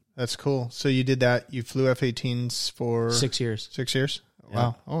 Yeah, that's cool. So you did that. You flew F-18s for 6 years. 6 years? Yeah.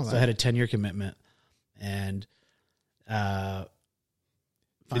 Wow. Oh, so I had a 10-year commitment, and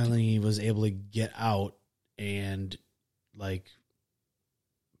finally was able to get out and like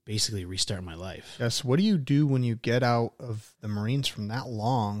basically restart my life. Yes. What do you do when you get out of the Marines from that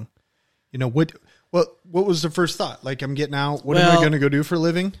long? You know, what was the first thought? Like, I'm getting out. What am I going to go do for a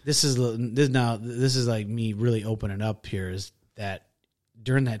living? This is like me really opening up here. Is that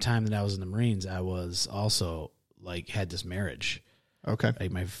during that time that I was in the Marines, I was also like had this marriage. Okay.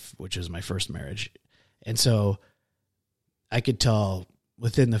 Like which was my first marriage. And so I could tell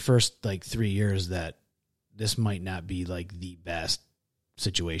within the first like 3 years that this might not be like the best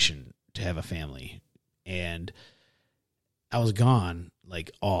situation to have a family. And I was gone like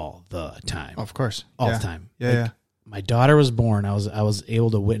all the time. Of course. All the time. Yeah. Like, Yeah. my daughter was born. I was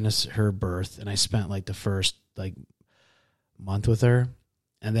able to witness her birth, and I spent like the first like month with her.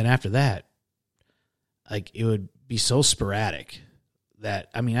 And then after that, like it would be so sporadic that,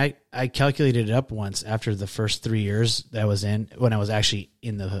 I mean, I calculated it up once after the first 3 years that I was in, when I was actually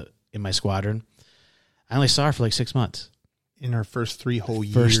in my squadron. I only saw her for like 6 months. In her first 3 whole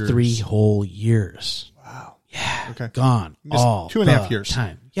years. First 3 whole years. Wow. Yeah. Okay. Gone. Missed All 2.5 the years.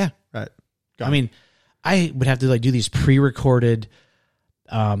 time. Yeah. Right. I mean, I would have to like do these pre-recorded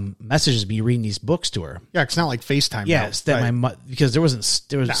messages, be reading these books to her. Yeah, it's not like FaceTime. Yes, now. that Right. because there was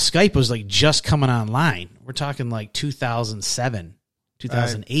Skype was like just coming online. We're talking like 2007,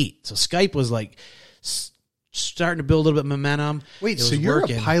 2008. So Skype was like starting to build a little bit of momentum. Wait, It so was you're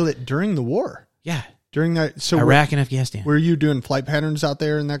working. a pilot during the war? Yeah, During that, so Iraq and Afghanistan. were you doing flight patterns out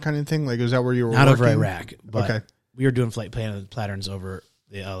there and that kind of thing? Like, is that where you were Not working? over Iraq, but Okay. we were doing flight patterns over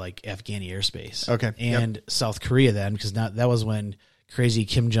the like Afghani airspace. Okay, and South Korea then, because that was when crazy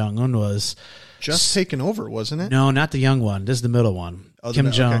Kim Jong Un was Just taken over, wasn't it? No, not the young one. This is the middle one. Oh, the Kim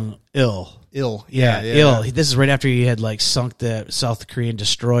okay. Jong Il. Ill. Yeah, ill. This is right after he had like sunk the South Korean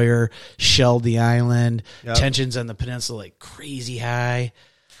destroyer, shelled the island. Yep. Tensions on the peninsula like crazy high.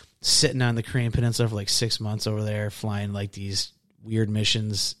 Sitting on the Korean peninsula for like 6 months over there, flying like these weird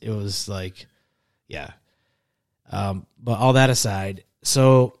missions. It was like, yeah. But all that aside,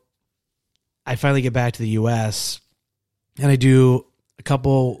 so I finally get back to the U.S. and I do a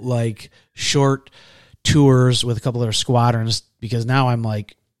couple like short tours with a couple other squadrons because now I'm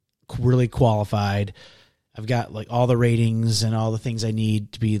like really qualified. I've got like all the ratings and all the things I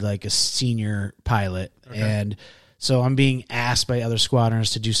need to be like a senior pilot. Okay. And so I'm being asked by other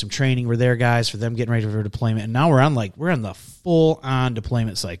squadrons to do some training. We're there, guys, for them getting ready for deployment. And now we're on the full on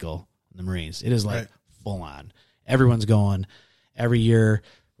deployment cycle in the Marines. It is like full on. Everyone's going every year.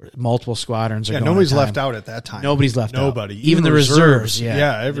 Multiple squadrons are going. Nobody's left out at that time. Nobody's left out. Nobody. Even the reserves. Yeah.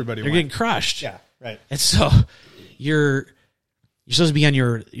 Yeah, everybody They're went. getting crushed. Yeah, right. And so you're supposed to be on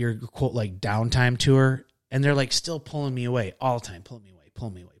your quote like downtime tour, and they're like still pulling me away all the time, pulling me away.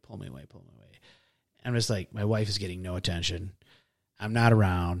 I'm just like, my wife is getting no attention. I'm not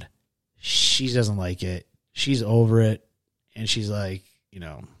around. She doesn't like it. She's over it, and she's like,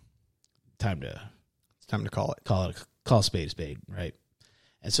 it's time to call it. Call a spade, right?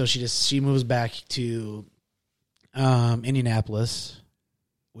 And so she moves back to Indianapolis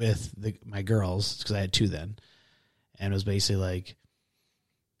with my girls, because I had 2 then, and it was basically like,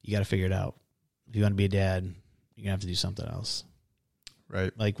 you got to figure it out. If you want to be a dad, you're gonna have to do something else.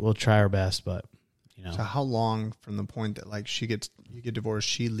 Right. Like, we'll try our best, but So how long from the point that like you get divorced,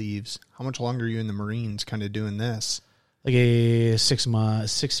 she leaves? How much longer are you in the Marines, kind of doing this? Like a 6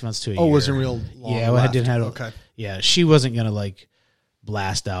 months to a year. Oh, it wasn't real long. Yeah, left. I didn't have. Okay. Yeah, she wasn't gonna like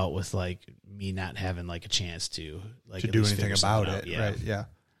blast out with like me not having like a chance to like To at do least anything figure about something it. out. Yeah. Right. Yeah.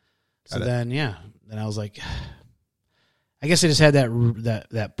 So Got it. then I was like, I guess I just had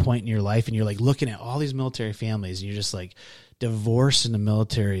that point in your life, and you're like looking at all these military families, and you're just like, divorce in the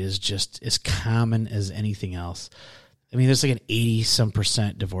military is just as common as anything else. I mean, there's like an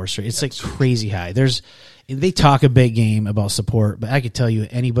 80% divorce rate. It's like crazy high. They talk a big game about support, but I could tell you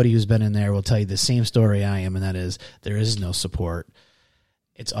anybody who's been in there will tell you the same story I am, and that is there is no support.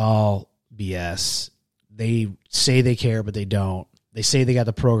 It's all BS. They say they care, but they don't. They say they got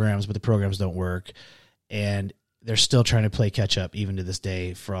the programs, but the programs don't work. And they're still trying to play catch up even to this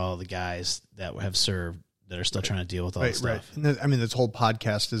day for all the guys that have served that are still trying to deal with all this stuff. Right. And this whole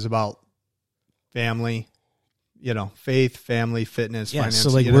podcast is about family, faith, family, fitness, Yeah. finance. So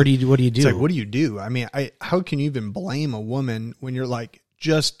like, what do you do? It's like, what do you do? I mean, how can you even blame a woman when you're like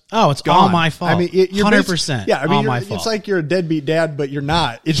just it's gone? all my fault. I mean, you're 100%. Yeah, I mean, all my fault. it's like you're a deadbeat dad, but you're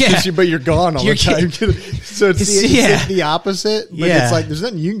not. It's Yeah. just but you're gone all the time. So it's the opposite. But it's like there's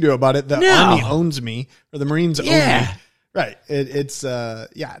nothing you can do about it. The Army owns me, or the Marines own me. Right. It's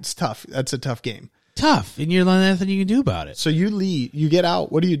tough. That's a tough game. Tough, and you're nothing you can do about it. So you leave, you get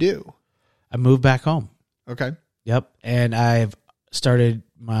out. What do you do? I moved back home. Okay. Yep, and I've started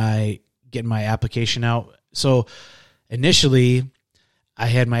getting my application out. So initially, I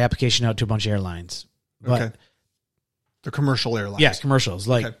had my application out to a bunch of airlines. But okay. The commercial airlines. Yeah, commercials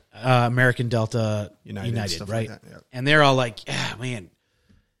like American, Delta, United, right? Like that, yeah. And they're all like, man,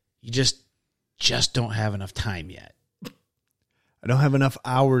 you just don't have enough time yet. I don't have enough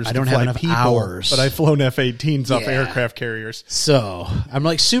hours I to don't fly have enough people, hours. but I've flown F-18s off Yeah. aircraft carriers. So I'm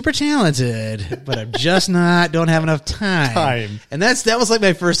like super talented, but I'm just don't have enough time. And that was like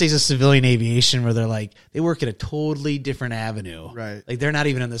my first days of civilian aviation, where they're like, they work at a totally different avenue. Right. Like they're not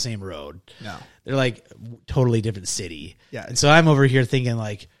even on the same road. No. They're like totally different city. Yeah. And so I'm over here thinking I'm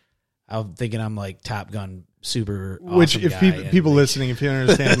like Top Gun super awesome Which, if guy, people listening, if you don't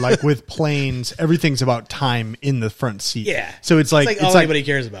understand, like with planes, everything's about time in the front seat. Yeah. So it's like all anybody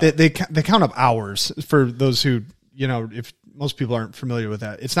cares about. They count up hours for those who, if most people aren't familiar with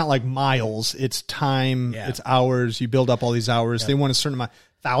that. It's not like miles. It's time. Yeah. It's hours. You build up all these hours. Yep. They want a certain amount,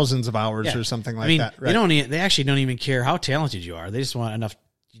 thousands of hours or something like that. Right? They actually don't even care how talented you are. They just want enough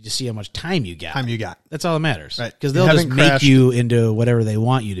to see how much time you got. That's all that matters. Right. Because they'll just make you into whatever they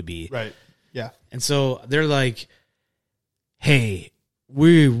want you to be. Right. Yeah. And so they're like, hey,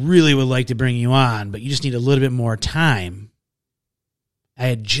 we really would like to bring you on, but you just need a little bit more time.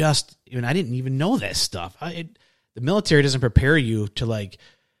 I didn't even know this stuff. The military doesn't prepare you to like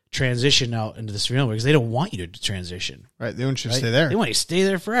transition out into the civilian world because they don't want you to transition. Right. They want you to stay there. They want you to stay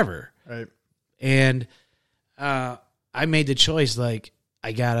there forever. Right. And I made the choice, like,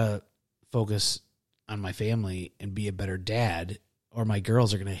 I got to focus on my family and be a better dad, or my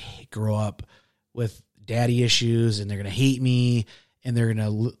girls are going to grow up with daddy issues and they're going to hate me and they're going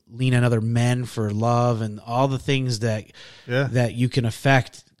to lean on other men for love and all the things that you can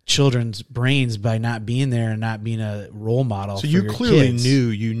affect children's brains by not being there and not being a role model. So for you your knew kids.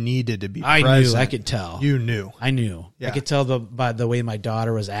 you needed to be present. I knew. I could tell. You knew. I knew. Yeah. I could tell by the way my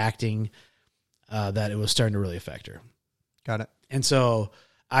daughter was acting that it was starting to really affect her. Got it. And so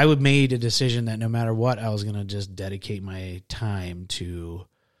I made a decision that no matter what, I was going to just dedicate my time to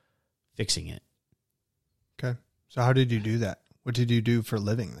fixing it. Okay. So how did you do that? What did you do for a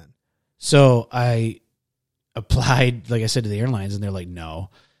living then? So I applied, like I said, to the airlines, and they're like,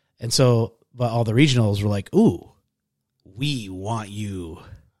 no. And so, but all the regionals were like, ooh, we want you.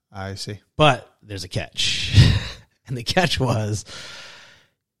 I see. But there's a catch. And the catch was,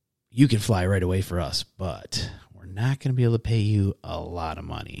 you can fly right away for us, but we're not going to be able to pay you a lot of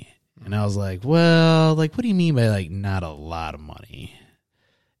money. And I was like, well, like, what do you mean by like not a lot of money?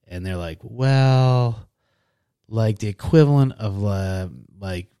 And they're like, well, like the equivalent of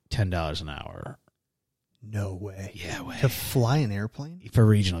like $10 an hour. No way. Yeah, way. To fly an airplane? For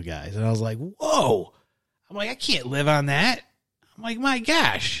regional guys. And I was like, whoa. I'm like, I can't live on that. I'm like, my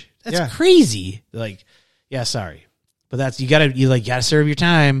gosh, that's crazy. They're like, yeah, sorry. But you gotta serve your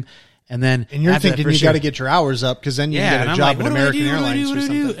time. And then you're thinking you got to get your hours up because then you can get a job at American Airlines or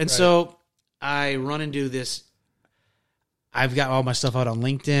something. And so I run into this. I've got all my stuff out on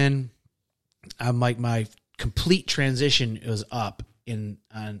LinkedIn. I'm like, my complete transition was up in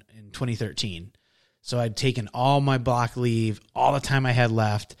 2013. So I'd taken all my block leave, all the time I had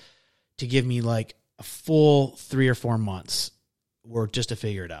left, to give me like a full 3 or 4 months work just to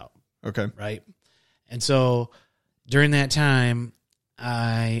figure it out. Okay. Right. And so during that time,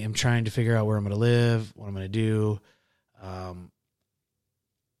 I am trying to figure out where I'm going to live, what I'm going to do.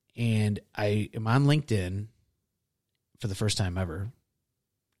 And I am on LinkedIn for the first time ever.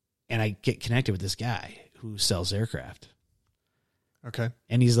 And I get connected with this guy who sells aircraft. Okay.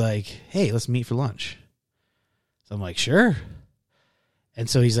 And he's like, hey, let's meet for lunch. So I'm like, sure. And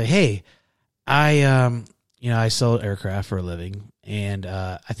so he's like, hey, I sell aircraft for a living. And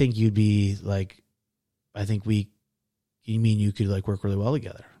I think you'd be like, you mean you could like work really well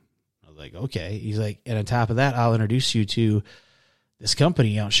together? I was like, okay. He's like, and on top of that, I'll introduce you to this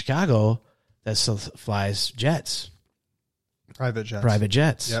company out in Chicago that flies jets. Private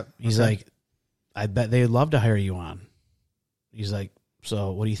jets. Yep. He's like, I bet they'd love to hire you on. He's like,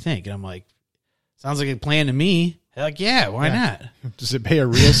 so what do you think? And I'm like, sounds like a plan to me. They're like, yeah, why not? Does it pay a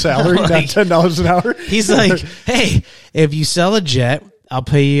real salary, like, not $10 an hour? He's like, hey, if you sell a jet, I'll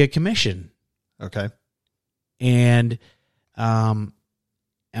pay you a commission. Okay. And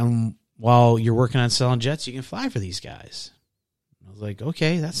while you're working on selling jets, you can fly for these guys. I was like,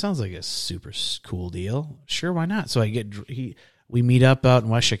 okay, that sounds like a super cool deal. Sure, why not? So we meet up out in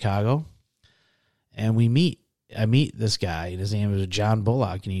West Chicago, and I meet this guy, and his name is John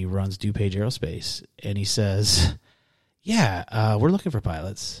Bullock, and he runs DuPage Aerospace. And he says, yeah, we're looking for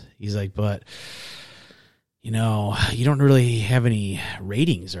pilots. He's like, but you don't really have any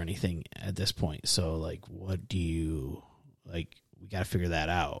ratings or anything at this point. So like, what do you like? We got to figure that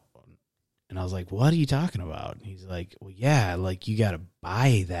out. And I was like, what are you talking about? And he's like, well, yeah, like you got to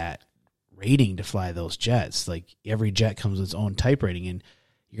buy that rating to fly those jets. Like every jet comes with its own type rating, and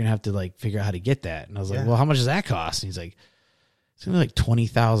you're going to have to like figure out how to get that. And I was like, well, how much does that cost? And he's like, it's going to be like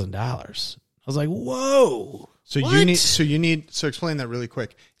 $20,000. I was like, whoa. So explain that really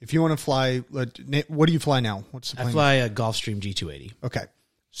quick. If you want to fly, what do you fly now? What's the plane? I fly a Gulfstream G280. Okay.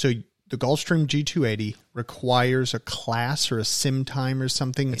 So the Gulfstream G280 requires a class or a sim time or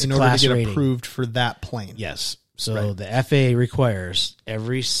something in order to get rating. approved for that plane. Yes. So the FAA requires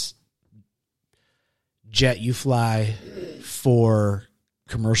every jet you fly for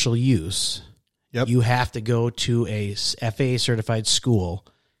commercial use, you have to go to a FAA certified school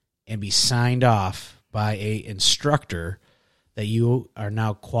and be signed off by a instructor that you are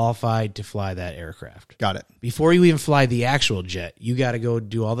now qualified to fly that aircraft. Got it. Before you even fly the actual jet, you got to go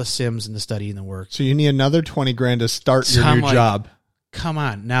do all the sims and the study and the work. So you need another $20,000 to start your new job. Come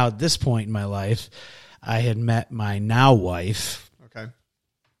on. Now, at this point in my life, I had met my now wife. Okay.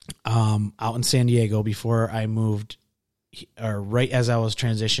 Out in San Diego before I moved, or right as I was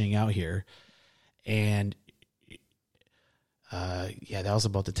transitioning out here. And that was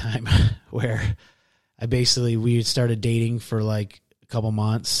about the time where we started dating for like a couple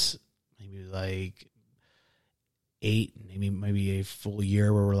months, maybe like 8, maybe a full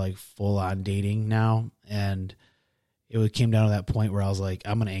year where we're like full on dating now. And it came down to that point where I was like,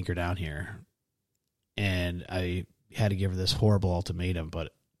 I'm going to anchor down here. And I had to give her this horrible ultimatum,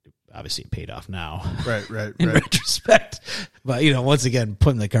 but obviously it paid off now. Right. In retrospect. But, once again,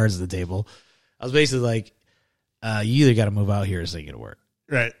 putting the cards on the table, I was basically like, you either got to move out here or this ain't going to work.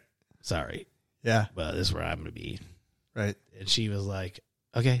 Right. Sorry. Yeah. But this is where I'm going to be. Right. And she was like,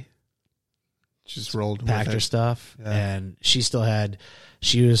 okay. Just rolled packed with her it. stuff. Yeah. And she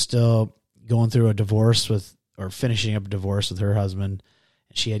was still going through a divorce finishing up a divorce with her husband.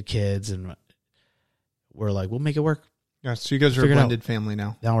 And she had kids, and we're like, we'll make it work. Yeah, so you guys are a blended family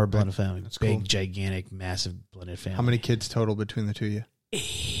now. Now we're a blended family. That's big, cool. gigantic, massive blended family. How many kids total between the two of you?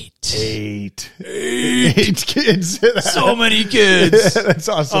 8. 8 kids. So many kids. That's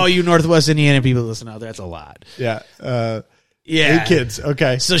awesome. Oh, you Northwest Indiana people listen out there. That's a lot. Yeah. Yeah. 8 kids.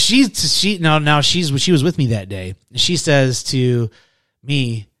 Okay. So she was with me that day. She says to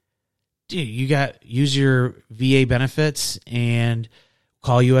me, dude, use your VA benefits and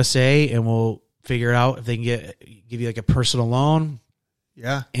call USA and we'll figure out if they can give you like a personal loan.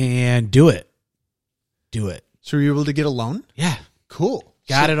 Yeah. And do it. So were you able to get a loan? Yeah. Cool.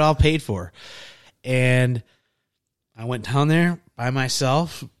 Got it all paid for. And I went down there by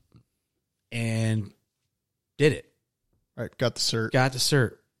myself and did it. Right. Got the cert. Got the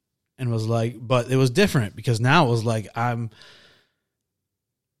cert. And was like, but it was different because now it was like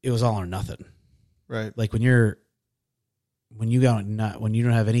it was all or nothing. Right. Like when you don't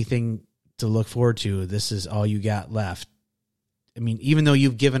have anything to look forward to, this is all you got left. I mean, even though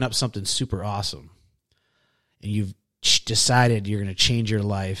you've given up something super awesome and you've decided you're going to change your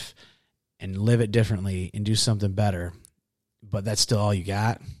life and live it differently and do something better, but that's still all you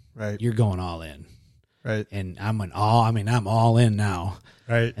got. Right. You're going all in. Right. And I'm all in now.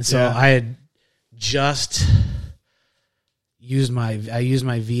 Right. And so I had just used my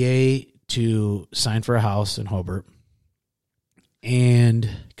VA to sign for a house in Hobart. And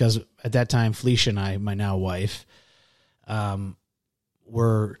because at that time, Felicia and I, my now wife,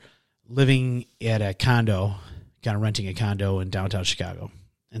 were living at a condo, kind of renting a condo in downtown Chicago.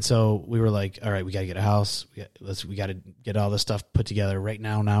 And so we were like, all right, we got to get a house. We got to get all this stuff put together right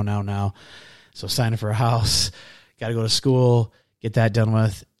now. So signing for a house, got to go to school, get that done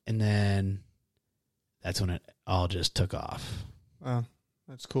with. And then that's when it all just took off. Wow.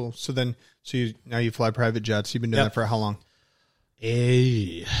 That's cool. So now you fly private jets. You've been doing that for how long?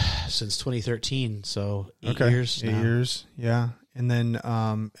 Since 2013. So 8 years. 8 years. Yeah. And then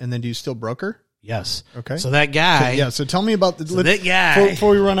do you still broker? Yes. Okay. So that guy. So tell me about that guy.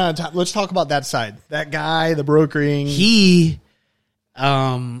 Before we run out of time, let's talk about that side. That guy, the brokering. He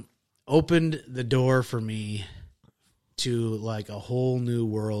opened the door for me to like a whole new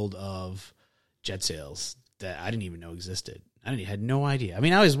world of jet sales that I didn't even know existed. I had no idea. I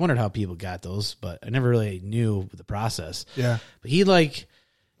mean, I always wondered how people got those, but I never really knew the process. Yeah. But he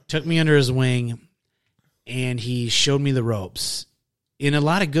took me under his wing and he showed me the ropes in a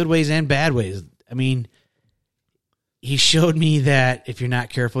lot of good ways and bad ways. I mean, he showed me that if you're not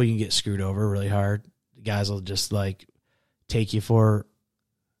careful, you can get screwed over really hard. The guys will just take you for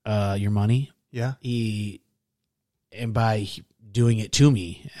your money. Yeah. And by doing it to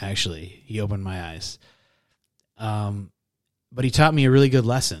me, actually, he opened my eyes. But he taught me a really good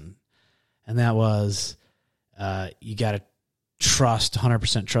lesson, and that was you got to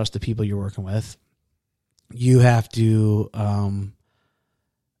 100% trust the people you're working with. You have to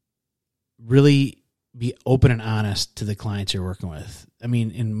really be open and honest to the clients you're working with. I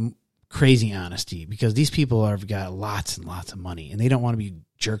mean, in crazy honesty, because these people have got lots and lots of money and they don't want to be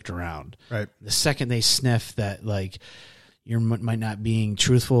jerked around. Right. The second they sniff that, like, you might not being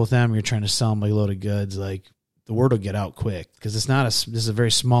truthful with them, you're trying to sell them like a load of goods, like, the word will get out quick, because this is a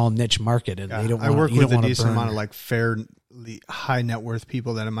very small niche market, and they don't. I work with a decent amount of like fairly high net worth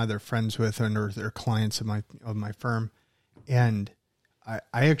people that I'm either friends with or they're clients of my firm, and I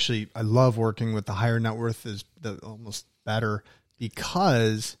love working with the higher net worth is the almost better,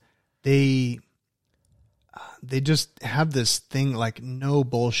 because they just have this thing like no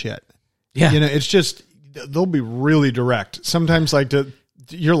bullshit. Yeah, it's just they'll be really direct sometimes, like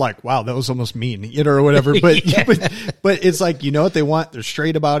you're like, wow, that was almost mean, or whatever. But, yeah. but it's like, what they want. They're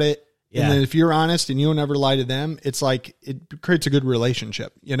straight about it. Yeah. And then if you're honest and you don't ever lie to them, it's like, it creates a good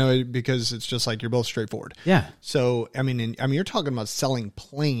relationship, because it's just like, you're both straightforward. Yeah. So, I mean, you're talking about selling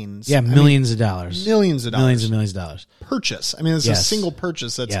planes. Yeah. Millions of dollars. Millions of dollars. Millions and millions of dollars. Purchase. I mean, it's a single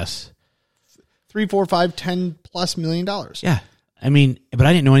purchase. That's $3, $4, $5, $10+ million. Yeah. I mean, but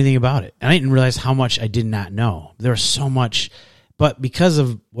I didn't know anything about it. And I didn't realize how much I did not know. There was so much. But because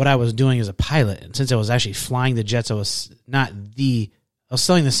of what I was doing as a pilot, and since I was actually flying the jets, I was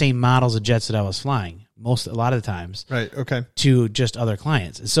selling the same models of jets that I was flying a lot of the times. Right. Okay. To just other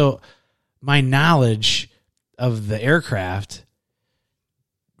clients. And so my knowledge of the aircraft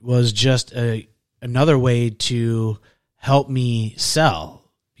was just another way to help me sell,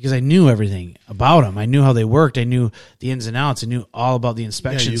 because I knew everything about them. I knew how they worked. I knew the ins and outs. I knew all about the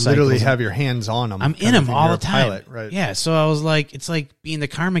inspection cycles. You literally have your hands on them. I'm in them all the time. Pilot, right? Yeah. So I was like, it's like being the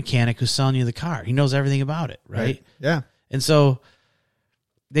car mechanic who's selling you the car. He knows everything about it, right? Yeah. And so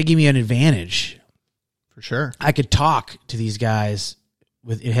they give me an advantage. For sure. I could talk to these guys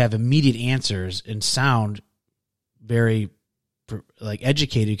have immediate answers and sound very like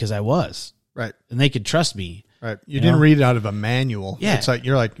educated, because I was. Right. And they could trust me. Right. You didn't read it out of a manual. Yeah. It's like,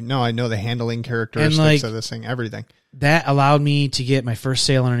 you're like, no, I know the handling characteristics of this thing, everything. That allowed me to get my first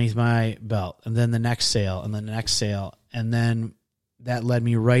sale underneath my belt, and then the next sale, and then the next sale. And then that led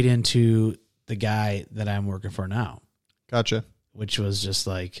me right into the guy that I'm working for now. Gotcha. Which was just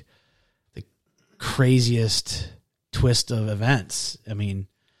like the craziest twist of events. I mean,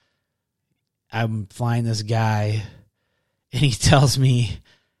 I'm flying this guy, and he tells me,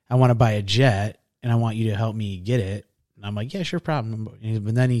 I want to buy a jet, and I want you to help me get it. And I'm like, yeah, sure, problem.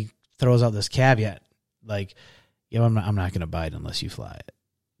 But then he throws out this caveat, like, yeah, I'm not going to buy it unless you fly it.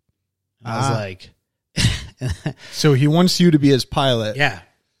 And I was like, so he wants you to be his pilot. Yeah.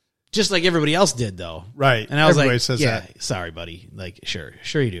 Just like everybody else did, though. Right. And I was Everybody like, says yeah, that. Sorry, buddy. Like, sure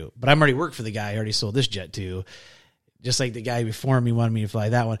you do. But I'm already worked for the guy I already sold this jet to. Just like the guy before me wanted me to fly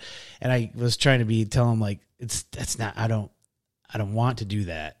that one. And I was trying to tell him, like, I don't want to do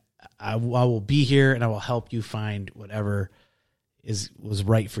that. I will be here, and I will help you find whatever was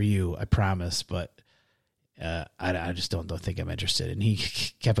right for you. I promise. But I just don't think I'm interested. And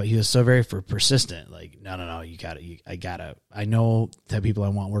he was so very persistent. Like, no, you got to. I know the type of people I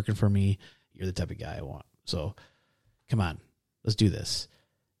want working for me. You're the type of guy I want. So come on, let's do this.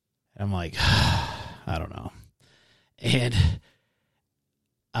 And I'm like, I don't know. And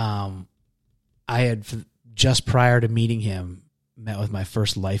I had, just prior to meeting him, met with my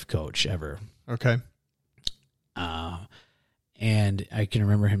first life coach ever. Okay. And I can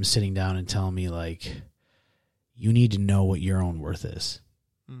remember him sitting down and telling me, like, you need to know what your own worth is.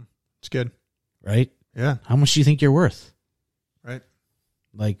 It's good. Right? Yeah. How much do you think you're worth? Right.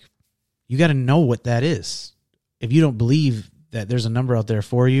 Like, you got to know what that is. If you don't believe that there's a number out there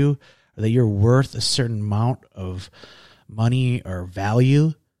for you, or that you're worth a certain amount of money or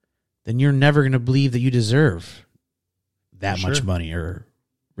value, then you're never going to believe that you deserve that much money or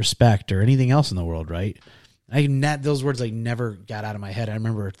respect or anything else in the world, right? Those words like never got out of my head. I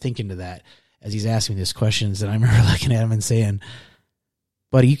remember thinking to that as he's asking me these questions, and I remember looking at him and saying,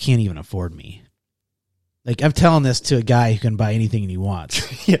 buddy, you can't even afford me. Like, I'm telling this to a guy who can buy anything he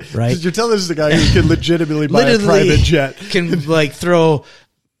wants. Yeah, right? You're telling this to a guy who can legitimately buy a private jet. Can like throw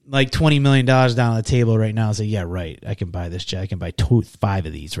like $20 million down on the table right now and say, yeah, right, I can buy this jet. I can buy 5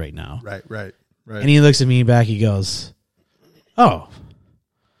 of these right now. Right. And he looks at me back, he goes, oh,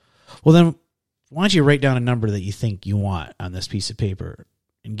 well then why don't you write down a number that you think you want on this piece of paper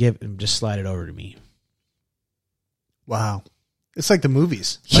and just slide it over to me. Wow. It's like the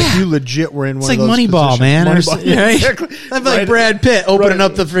movies. Like you legit were in one of those positions. It's like Moneyball, man. Moneyball. Yeah, right? Exactly. That's like Brad Pitt opening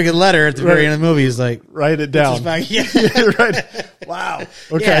up the freaking letter at the very end of the movie. He's like, write it down. Yeah. Right. Wow.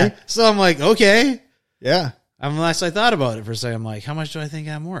 Okay. Yeah. So I'm like, okay. Yeah. Unless I thought about it for a second. I'm like, how much do I think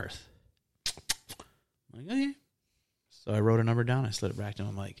I'm worth? I'm like, okay. So I wrote a number down. I slid it back to him.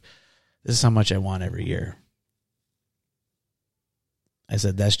 I'm like, this is how much I want every year. I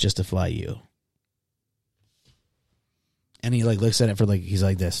said, that's just to fly you. And he like looks at it for like, he's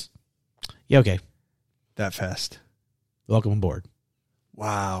like this. Yeah, okay. That fast. Welcome aboard.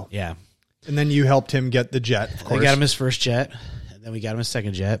 Wow. Yeah. And then you helped him get the jet, of course. We got him his first jet, and then we got him his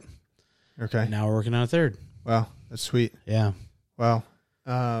second jet. Okay. And now we're working on a third. Wow. That's sweet. Yeah. Wow.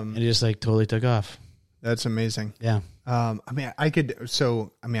 And he just like totally took off. That's amazing. Yeah. I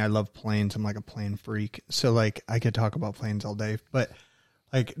love planes. I'm like a plane freak. So like I could talk about planes all day, but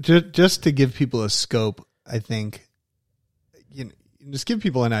like just to give people a scope, I think, just give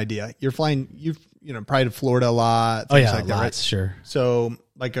people an idea. You're flying, probably to Florida a lot. Oh yeah. Like that, right? Sure. So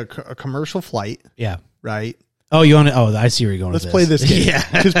like a commercial flight. Yeah. Right. Oh, you want to? Oh, I see where you're going. Let's with play this game. Yeah.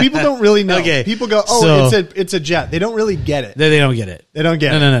 Because people don't really know. Okay. People go, it's a jet. They don't really get it. They don't get it. They don't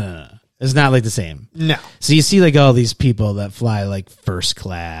get it. No. It's not like the same. No. So you see like all these people that fly like first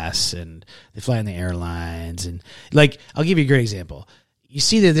class and they fly in the airlines and like, I'll give you a great example. You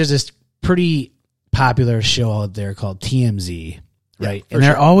see that there's this pretty popular show out there called TMZ, right? Yeah, and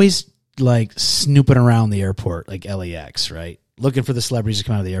they're always like snooping around the airport, like LAX, right? Looking for the celebrities to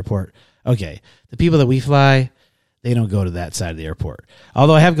come out of the airport. Okay. The people that we fly, they don't go to that side of the airport.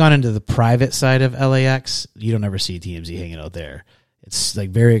 Although I have gone into the private side of LAX, you don't ever see TMZ hanging out there. It's like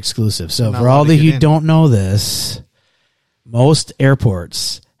very exclusive. So for all of you who don't know this, most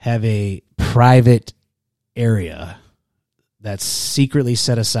airports have a private area that's secretly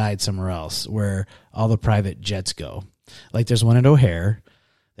set aside somewhere else where all the private jets go. Like there's one at O'Hare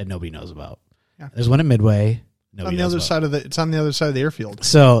that nobody knows about. Yeah. There's one at Midway. It's on the other side of the airfield.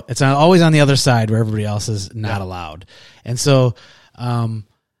 So it's always on the other side where everybody else is not allowed. And so,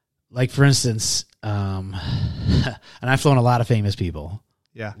 like for instance, and I've flown a lot of famous people.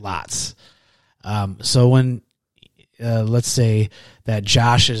 Yeah. Lots. So when, let's say that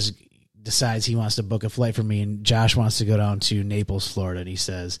Josh decides he wants to book a flight for me and Josh wants to go down to Naples, Florida. And he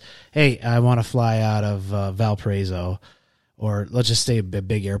says, hey, I want to fly out of Valparaiso, or let's just say a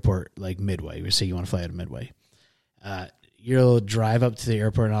big airport like Midway. We say you want to fly out of Midway. You'll drive up to the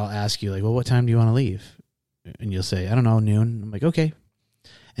airport and I'll ask you like, well, what time do you want to leave? And you'll say, I don't know, noon. I'm like, okay.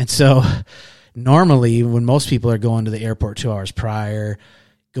 And so normally when most people are going to the airport 2 hours prior,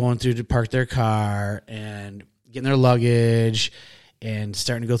 going through to park their car and getting their luggage and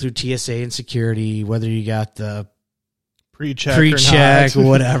starting to go through TSA and security, whether you got the pre-check,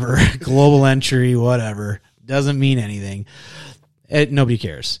 whatever, global entry, whatever, doesn't mean anything. Nobody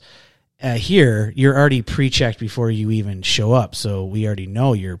cares. Here, you're already pre-checked before you even show up, so we already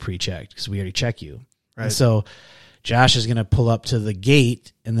know you're pre-checked because we already check you. Right. And so Josh is going to pull up to the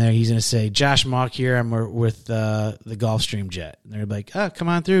gate, and there he's going to say, Josh Mock here, I'm with the Gulfstream jet. And they're like, oh, come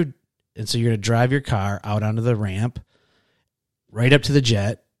on through. And so you're going to drive your car out onto the ramp, right up to the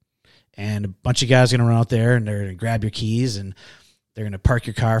jet, and a bunch of guys are going to run out there, and they're going to grab your keys, and they're going to park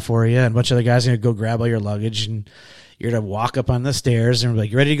your car for you, and a bunch of other guys are going to go grab all your luggage, and you're going to walk up on the stairs, and be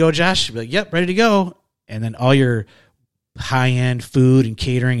like, you ready to go, Josh? You'll be like, yep, ready to go. And then all your high-end food and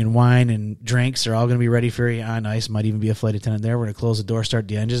catering and wine and drinks are all going to be ready for you on ice. Might even be a flight attendant there. We're going to close the door, start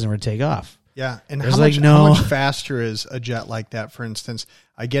the engines, and we're going to take off. Yeah, and how much faster is a jet like that, for instance?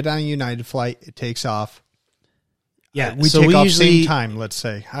 I get on a United flight, it takes off. Yeah, we take off same time, let's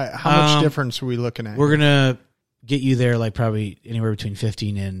say. How much difference are we looking at? We're going to get you there like probably anywhere between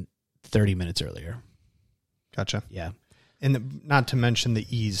 15 and 30 minutes earlier. Gotcha. Yeah. And not to mention the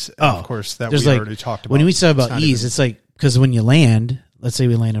ease, of course, that we already talked about. When we talk about ease, it's like, because when you land, let's say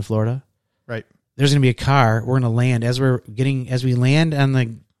we land in Florida. Right. There's going to be a car. We're going to land as we land on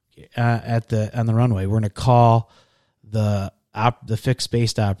the on the runway. We're going to call the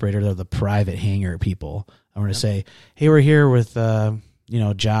fixed-based operator, or the private hangar people. I'm going to say, hey, we're here with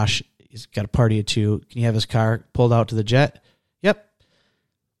Josh. He's got a party at 2. Can you have his car pulled out to the jet? Yep.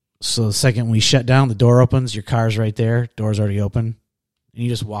 So the second we shut down, the door opens. Your car's right there. Door's already open, and you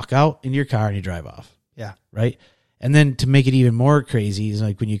just walk out into your car and you drive off. Yeah. Right. And then to make it even more crazy is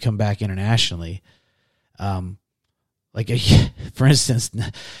like when you come back internationally, for instance,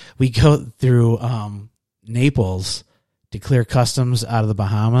 we go through Naples to clear customs out of the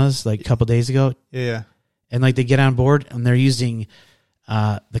Bahamas like a couple days ago. Yeah. And like they get on board and they're using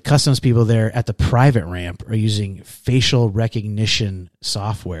the customs people there at the private ramp are using facial recognition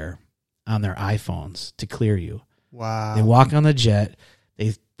software on their iPhones to clear you. Wow. They walk on the jet.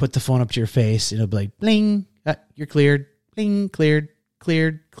 They put the phone up to your face and it'll be like, bling, you're cleared. Bling, cleared.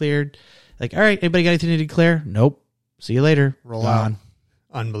 Like, all right, anybody got anything to declare? Nope. See you later. Roll on.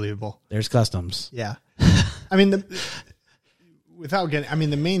 Unbelievable. There's customs. Yeah. I mean, without getting, I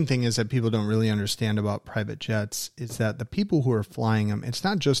mean, the main thing is that people don't really understand about private jets is that the people who are flying them, it's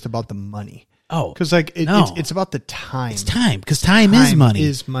not just about the money. Oh, because like no. it's about the time. It's time, because time is money.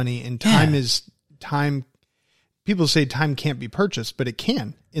 Is money, and time is time. People say time can't be purchased, but it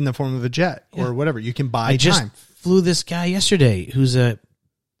can in the form of a jet or whatever. You can buy I just time. flew this guy yesterday who's a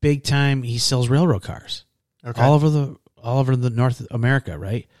big time. He sells railroad cars all over the North America,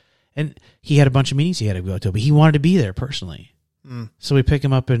 right? And he had a bunch of meetings he had to go to, but he wanted to be there personally. So we pick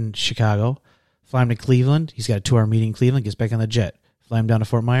him up in Chicago, fly him to Cleveland. He's got a 2-hour meeting in Cleveland, gets back on the jet. Fly him down to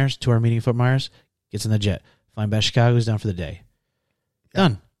Fort Myers, 2-hour meeting in Fort Myers, gets in the jet. Fly him back to Chicago, he's down for the day.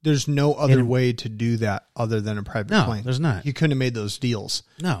 Done. There's no other way to do that other than a private plane. No, there's not. He couldn't have made those deals.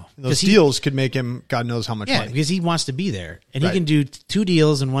 No. Those deals could make him God knows how much money. Yeah, because he wants to be there. And he can do 2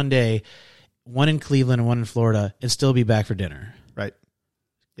 deals in one day, one in Cleveland and one in Florida, and still be back for dinner. Right.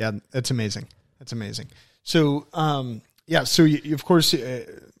 Yeah, that's amazing. That's amazing. So, so you, of course,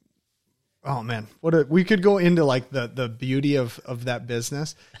 oh man, we could go into like the beauty of that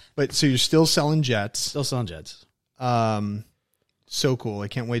business, but so you're still selling jets. Still selling jets. So cool. I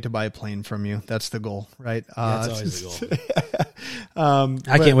can't wait to buy a plane from you. That's the goal, right? That's always the goal.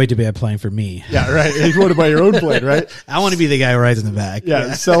 I can't wait to buy a plane for me. Yeah, right. You want to buy your own plane, right? I want to be the guy who rides in the back.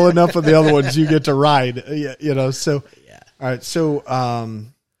 Yeah, sell enough of the other ones you get to ride. Yeah, so all right. So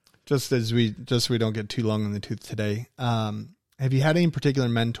just so we don't get too long in the tooth today, have you had any particular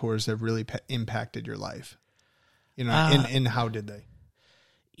mentors that really impacted your life? And how did they?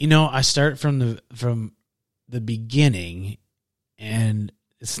 I start from the beginning. And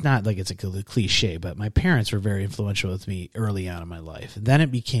it's not like it's a cliche, but my parents were very influential with me early on in my life. And then it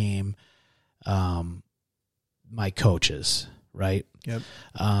became my coaches, right? Yep.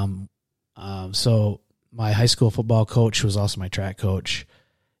 So my high school football coach was also my track coach.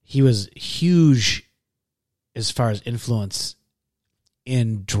 He was huge as far as influence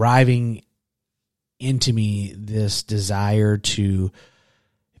in driving into me this desire to,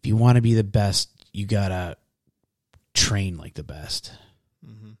 if you want to be the best, you got to train like the best.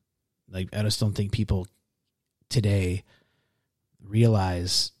 Mm-hmm. Like, I just don't think people today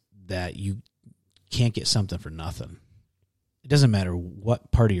realize that you can't get something for nothing. It doesn't matter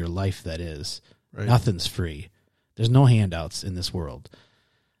what part of your life that is. Right. Nothing's free. There's no handouts in this world.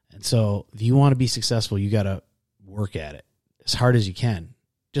 And so if you want to be successful, you got to work at it as hard as you can,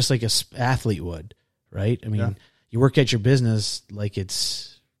 just like an athlete would, right? I mean, you work at your business like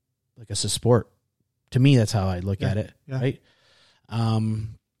it's a sport. To me, that's how I look at it, right?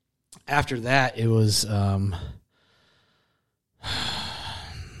 After that, it was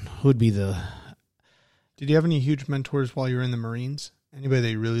who'd be the... Did you have any huge mentors while you were in the Marines? Anybody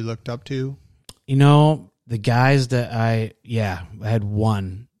that you really looked up to? The guys that I had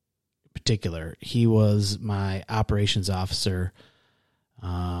one in particular. He was my operations officer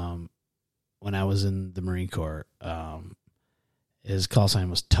when I was in the Marine Corps. His call sign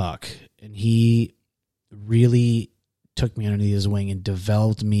was Tuck, and he really took me underneath his wing and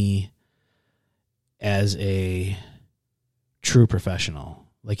developed me as a true professional.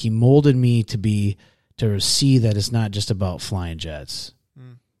 Like, he molded me to see that it's not just about flying jets.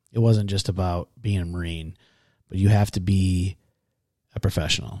 It wasn't just about being a Marine, but you have to be a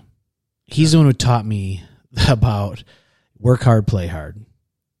professional. He's the one who taught me about work hard, play hard,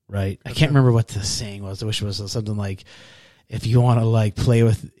 right? I can't remember what the saying was. I wish it was something like, if you want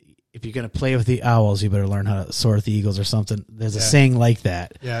to if you're going to play with the owls, you better learn how to soar with the eagles or something. There's a saying like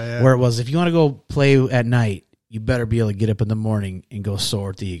that, where it was, if you want to go play at night, you better be able to get up in the morning and go soar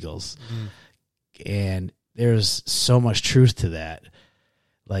with the eagles. And there's so much truth to that.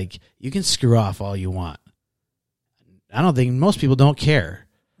 Like, you can screw off all you want. I don't think most people don't care.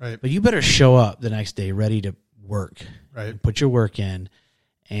 Right. But you better show up the next day ready to work. Right. Put your work in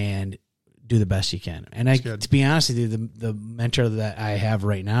and do the best you can. And to be honest with you, the mentor that I have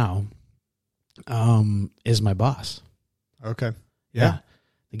right now is my boss. Okay. Yeah.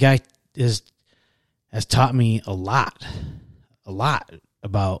 The guy has taught me a lot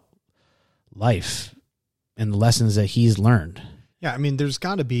about life and the lessons that he's learned. Yeah, I mean, there's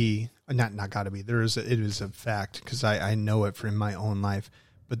got to be, not got to be, it is a fact, because I know it from my own life,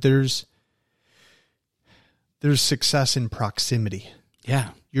 but there's success in proximity. Yeah.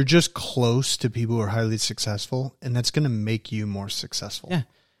 You're just close to people who are highly successful, and that's going to make you more successful. Yeah.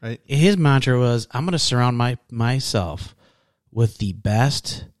 Right? His mantra was, I'm going to surround myself with the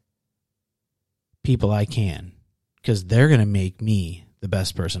best people I can, because they're going to make me the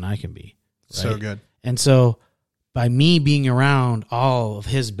best person I can be. Right? So good. And so by me being around all of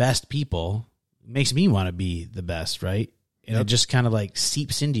his best people, makes me want to be the best, right? And it just kind of like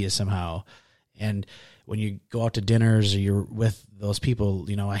seeps into you somehow. And when you go out to dinners or you're with those people,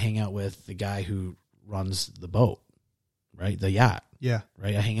 you know, I hang out with the guy who runs the boat, right? The yacht. Yeah.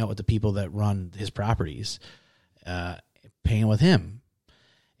 Right. I hang out with the people that run his properties, hanging with him.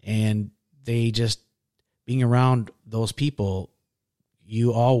 And they just, being around those people,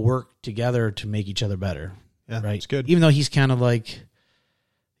 you all work together to make each other better. Yeah. Right. It's good. Even though he's kind of like,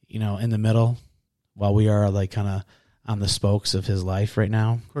 you know, in the middle, while we are like kind of on the spokes of his life right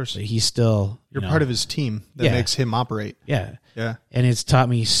now. Of course. But he's still, You're part of his team that Yeah. makes him operate. Yeah. Yeah. And it's taught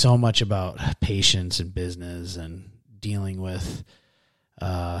me so much about patience and business and dealing with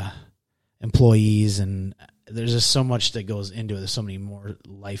employees. And there's just so much that goes into it. There's so many more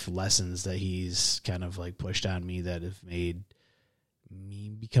life lessons that he's kind of like pushed on me that have made me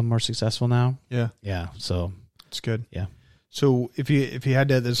become more successful now. Yeah. Yeah. So It's good. yeah. So if you had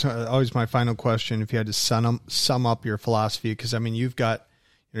to, this is always my final question, if you had to sum up your philosophy, because I mean, you've got,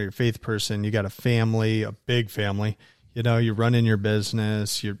 you know, you're a faith person, you got a family, a big family, you know, you're running your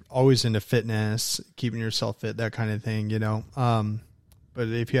business, you're always into fitness, keeping yourself fit, that kind of thing, you know. But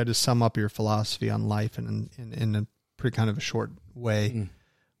if you had to sum up your philosophy on life in a pretty kind of a short way,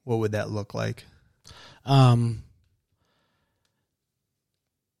 what would that look like?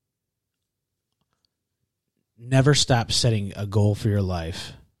 Never stop setting a goal for your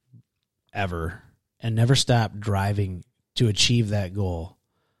life, ever, and never stop driving to achieve that goal.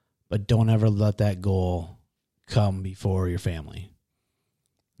 But don't ever let that goal come before your family,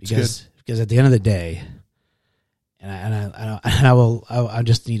 because at the end of the day, I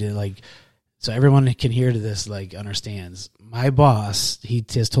just need to, like, so everyone can hear to this, like, understands. My boss, he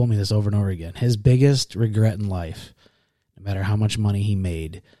has told me this over and over again. His biggest regret in life, no matter how much money he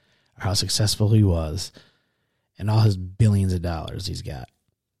made or how successful he was, and all his billions of dollars he's got,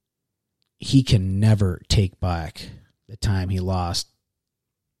 he can never take back the time he lost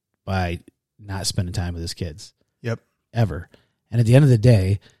by not spending time with his kids. Yep. Ever. And at the end of the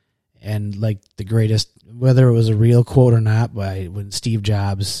day, and like the greatest, whether it was a real quote or not, by when Steve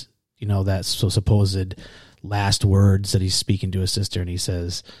Jobs, you know, that supposed last words that he's speaking to his sister, and he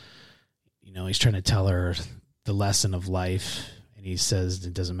says, you know, he's trying to tell her the lesson of life. And he says,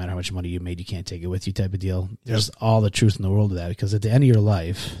 it doesn't matter how much money you made, you can't take it with you, type of deal. Yep. There's all the truth in the world of that, because at the end of your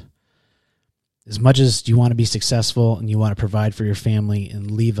life, as much as you want to be successful and you want to provide for your family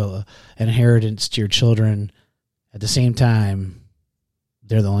and leave an inheritance to your children, at the same time,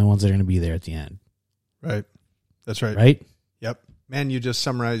 they're the only ones that are going to be there at the end. Right. That's right. Right? Yep. Man, you just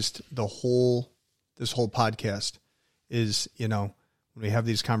summarized this whole podcast is, you know, when we have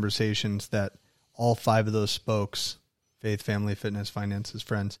these conversations, that all 5 of those spokes, faith, family, fitness, finances,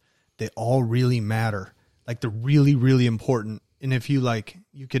 friends, they all really matter. Like, they're really, really important. And if you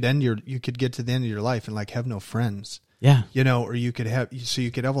you could get to the end of your life and like have no friends. Yeah. You know, or you could have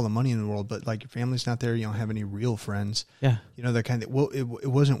all the money in the world, but like your family's not there. You don't have any real friends. Yeah. You know, that kind of, well, it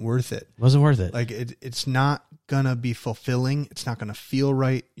wasn't worth it. It wasn't worth it. Like it's not going to be fulfilling. It's not going to feel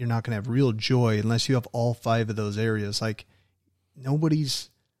right. You're not going to have real joy unless you have all 5 of those areas. Like, nobody's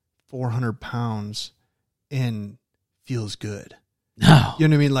 400 pounds and feels good. No. You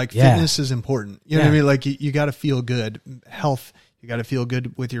know what I mean? Like, fitness is important. You know what I mean? Like, you got to feel good. Health, you got to feel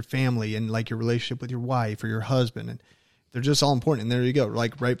good with your family and like your relationship with your wife or your husband. And they're just all important. And there you go.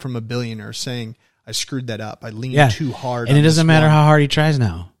 Like, right from a billionaire saying, I screwed that up. I leaned too hard. And it doesn't matter how hard he tries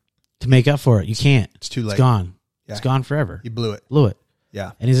now to make up for it. You can't. It's too late. It's gone. Yeah. It's gone forever. You blew it. Blew it.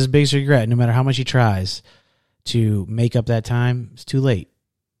 Yeah. And it's his biggest regret. No matter how much he tries to make up that time, it's too late.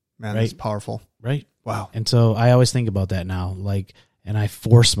 Man, right? that's powerful. Right? Wow. And so I always think about that now. Like, and I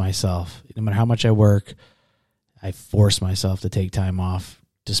force myself, no matter how much I work, I force myself to take time off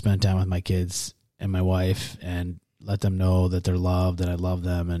to spend time with my kids and my wife and let them know that they're loved and I love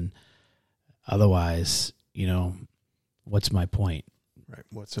them. And otherwise, you know, what's my point? Right.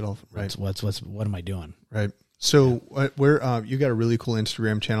 What's it all? Right. What am I doing? Right. So where you got a really cool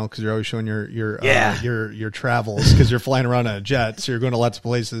Instagram channel because you're always showing your travels because you're flying around on a jet, so you're going to lots of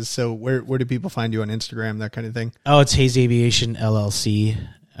places. So where do people find you on Instagram, that kind of thing? Oh, it's Hayes Aviation LLC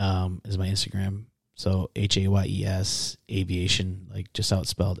is my Instagram. So HAYES Aviation, like just how it's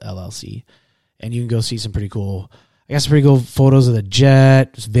spelled, LLC, and you can go see some pretty cool. I got some pretty cool photos of the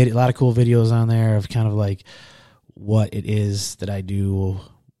jet. A lot of cool videos on there of kind of like what it is that I do,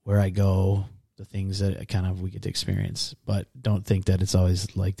 where I go. The things that kind of we get to experience, but don't think that it's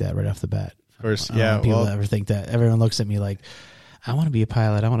always like that right off the bat. Of course, I don't want people ever think that. Everyone looks at me like, I want to be a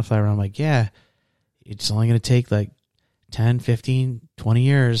pilot. I want to fly around. I'm like, yeah, it's only going to take like 10, 15, 20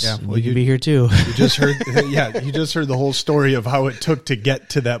 years. Yeah, well, you can be here too. You just heard, you just heard the whole story of how it took to get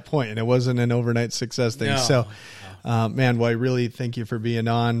to that point, and it wasn't an overnight success thing. Man, well, I really thank you for being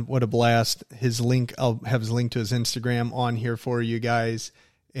on. What a blast. I'll have his link to his Instagram on here for you guys.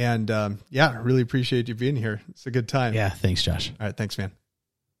 And yeah, really appreciate you being here. It's a good time. Yeah. Thanks, Josh. All right. Thanks, man.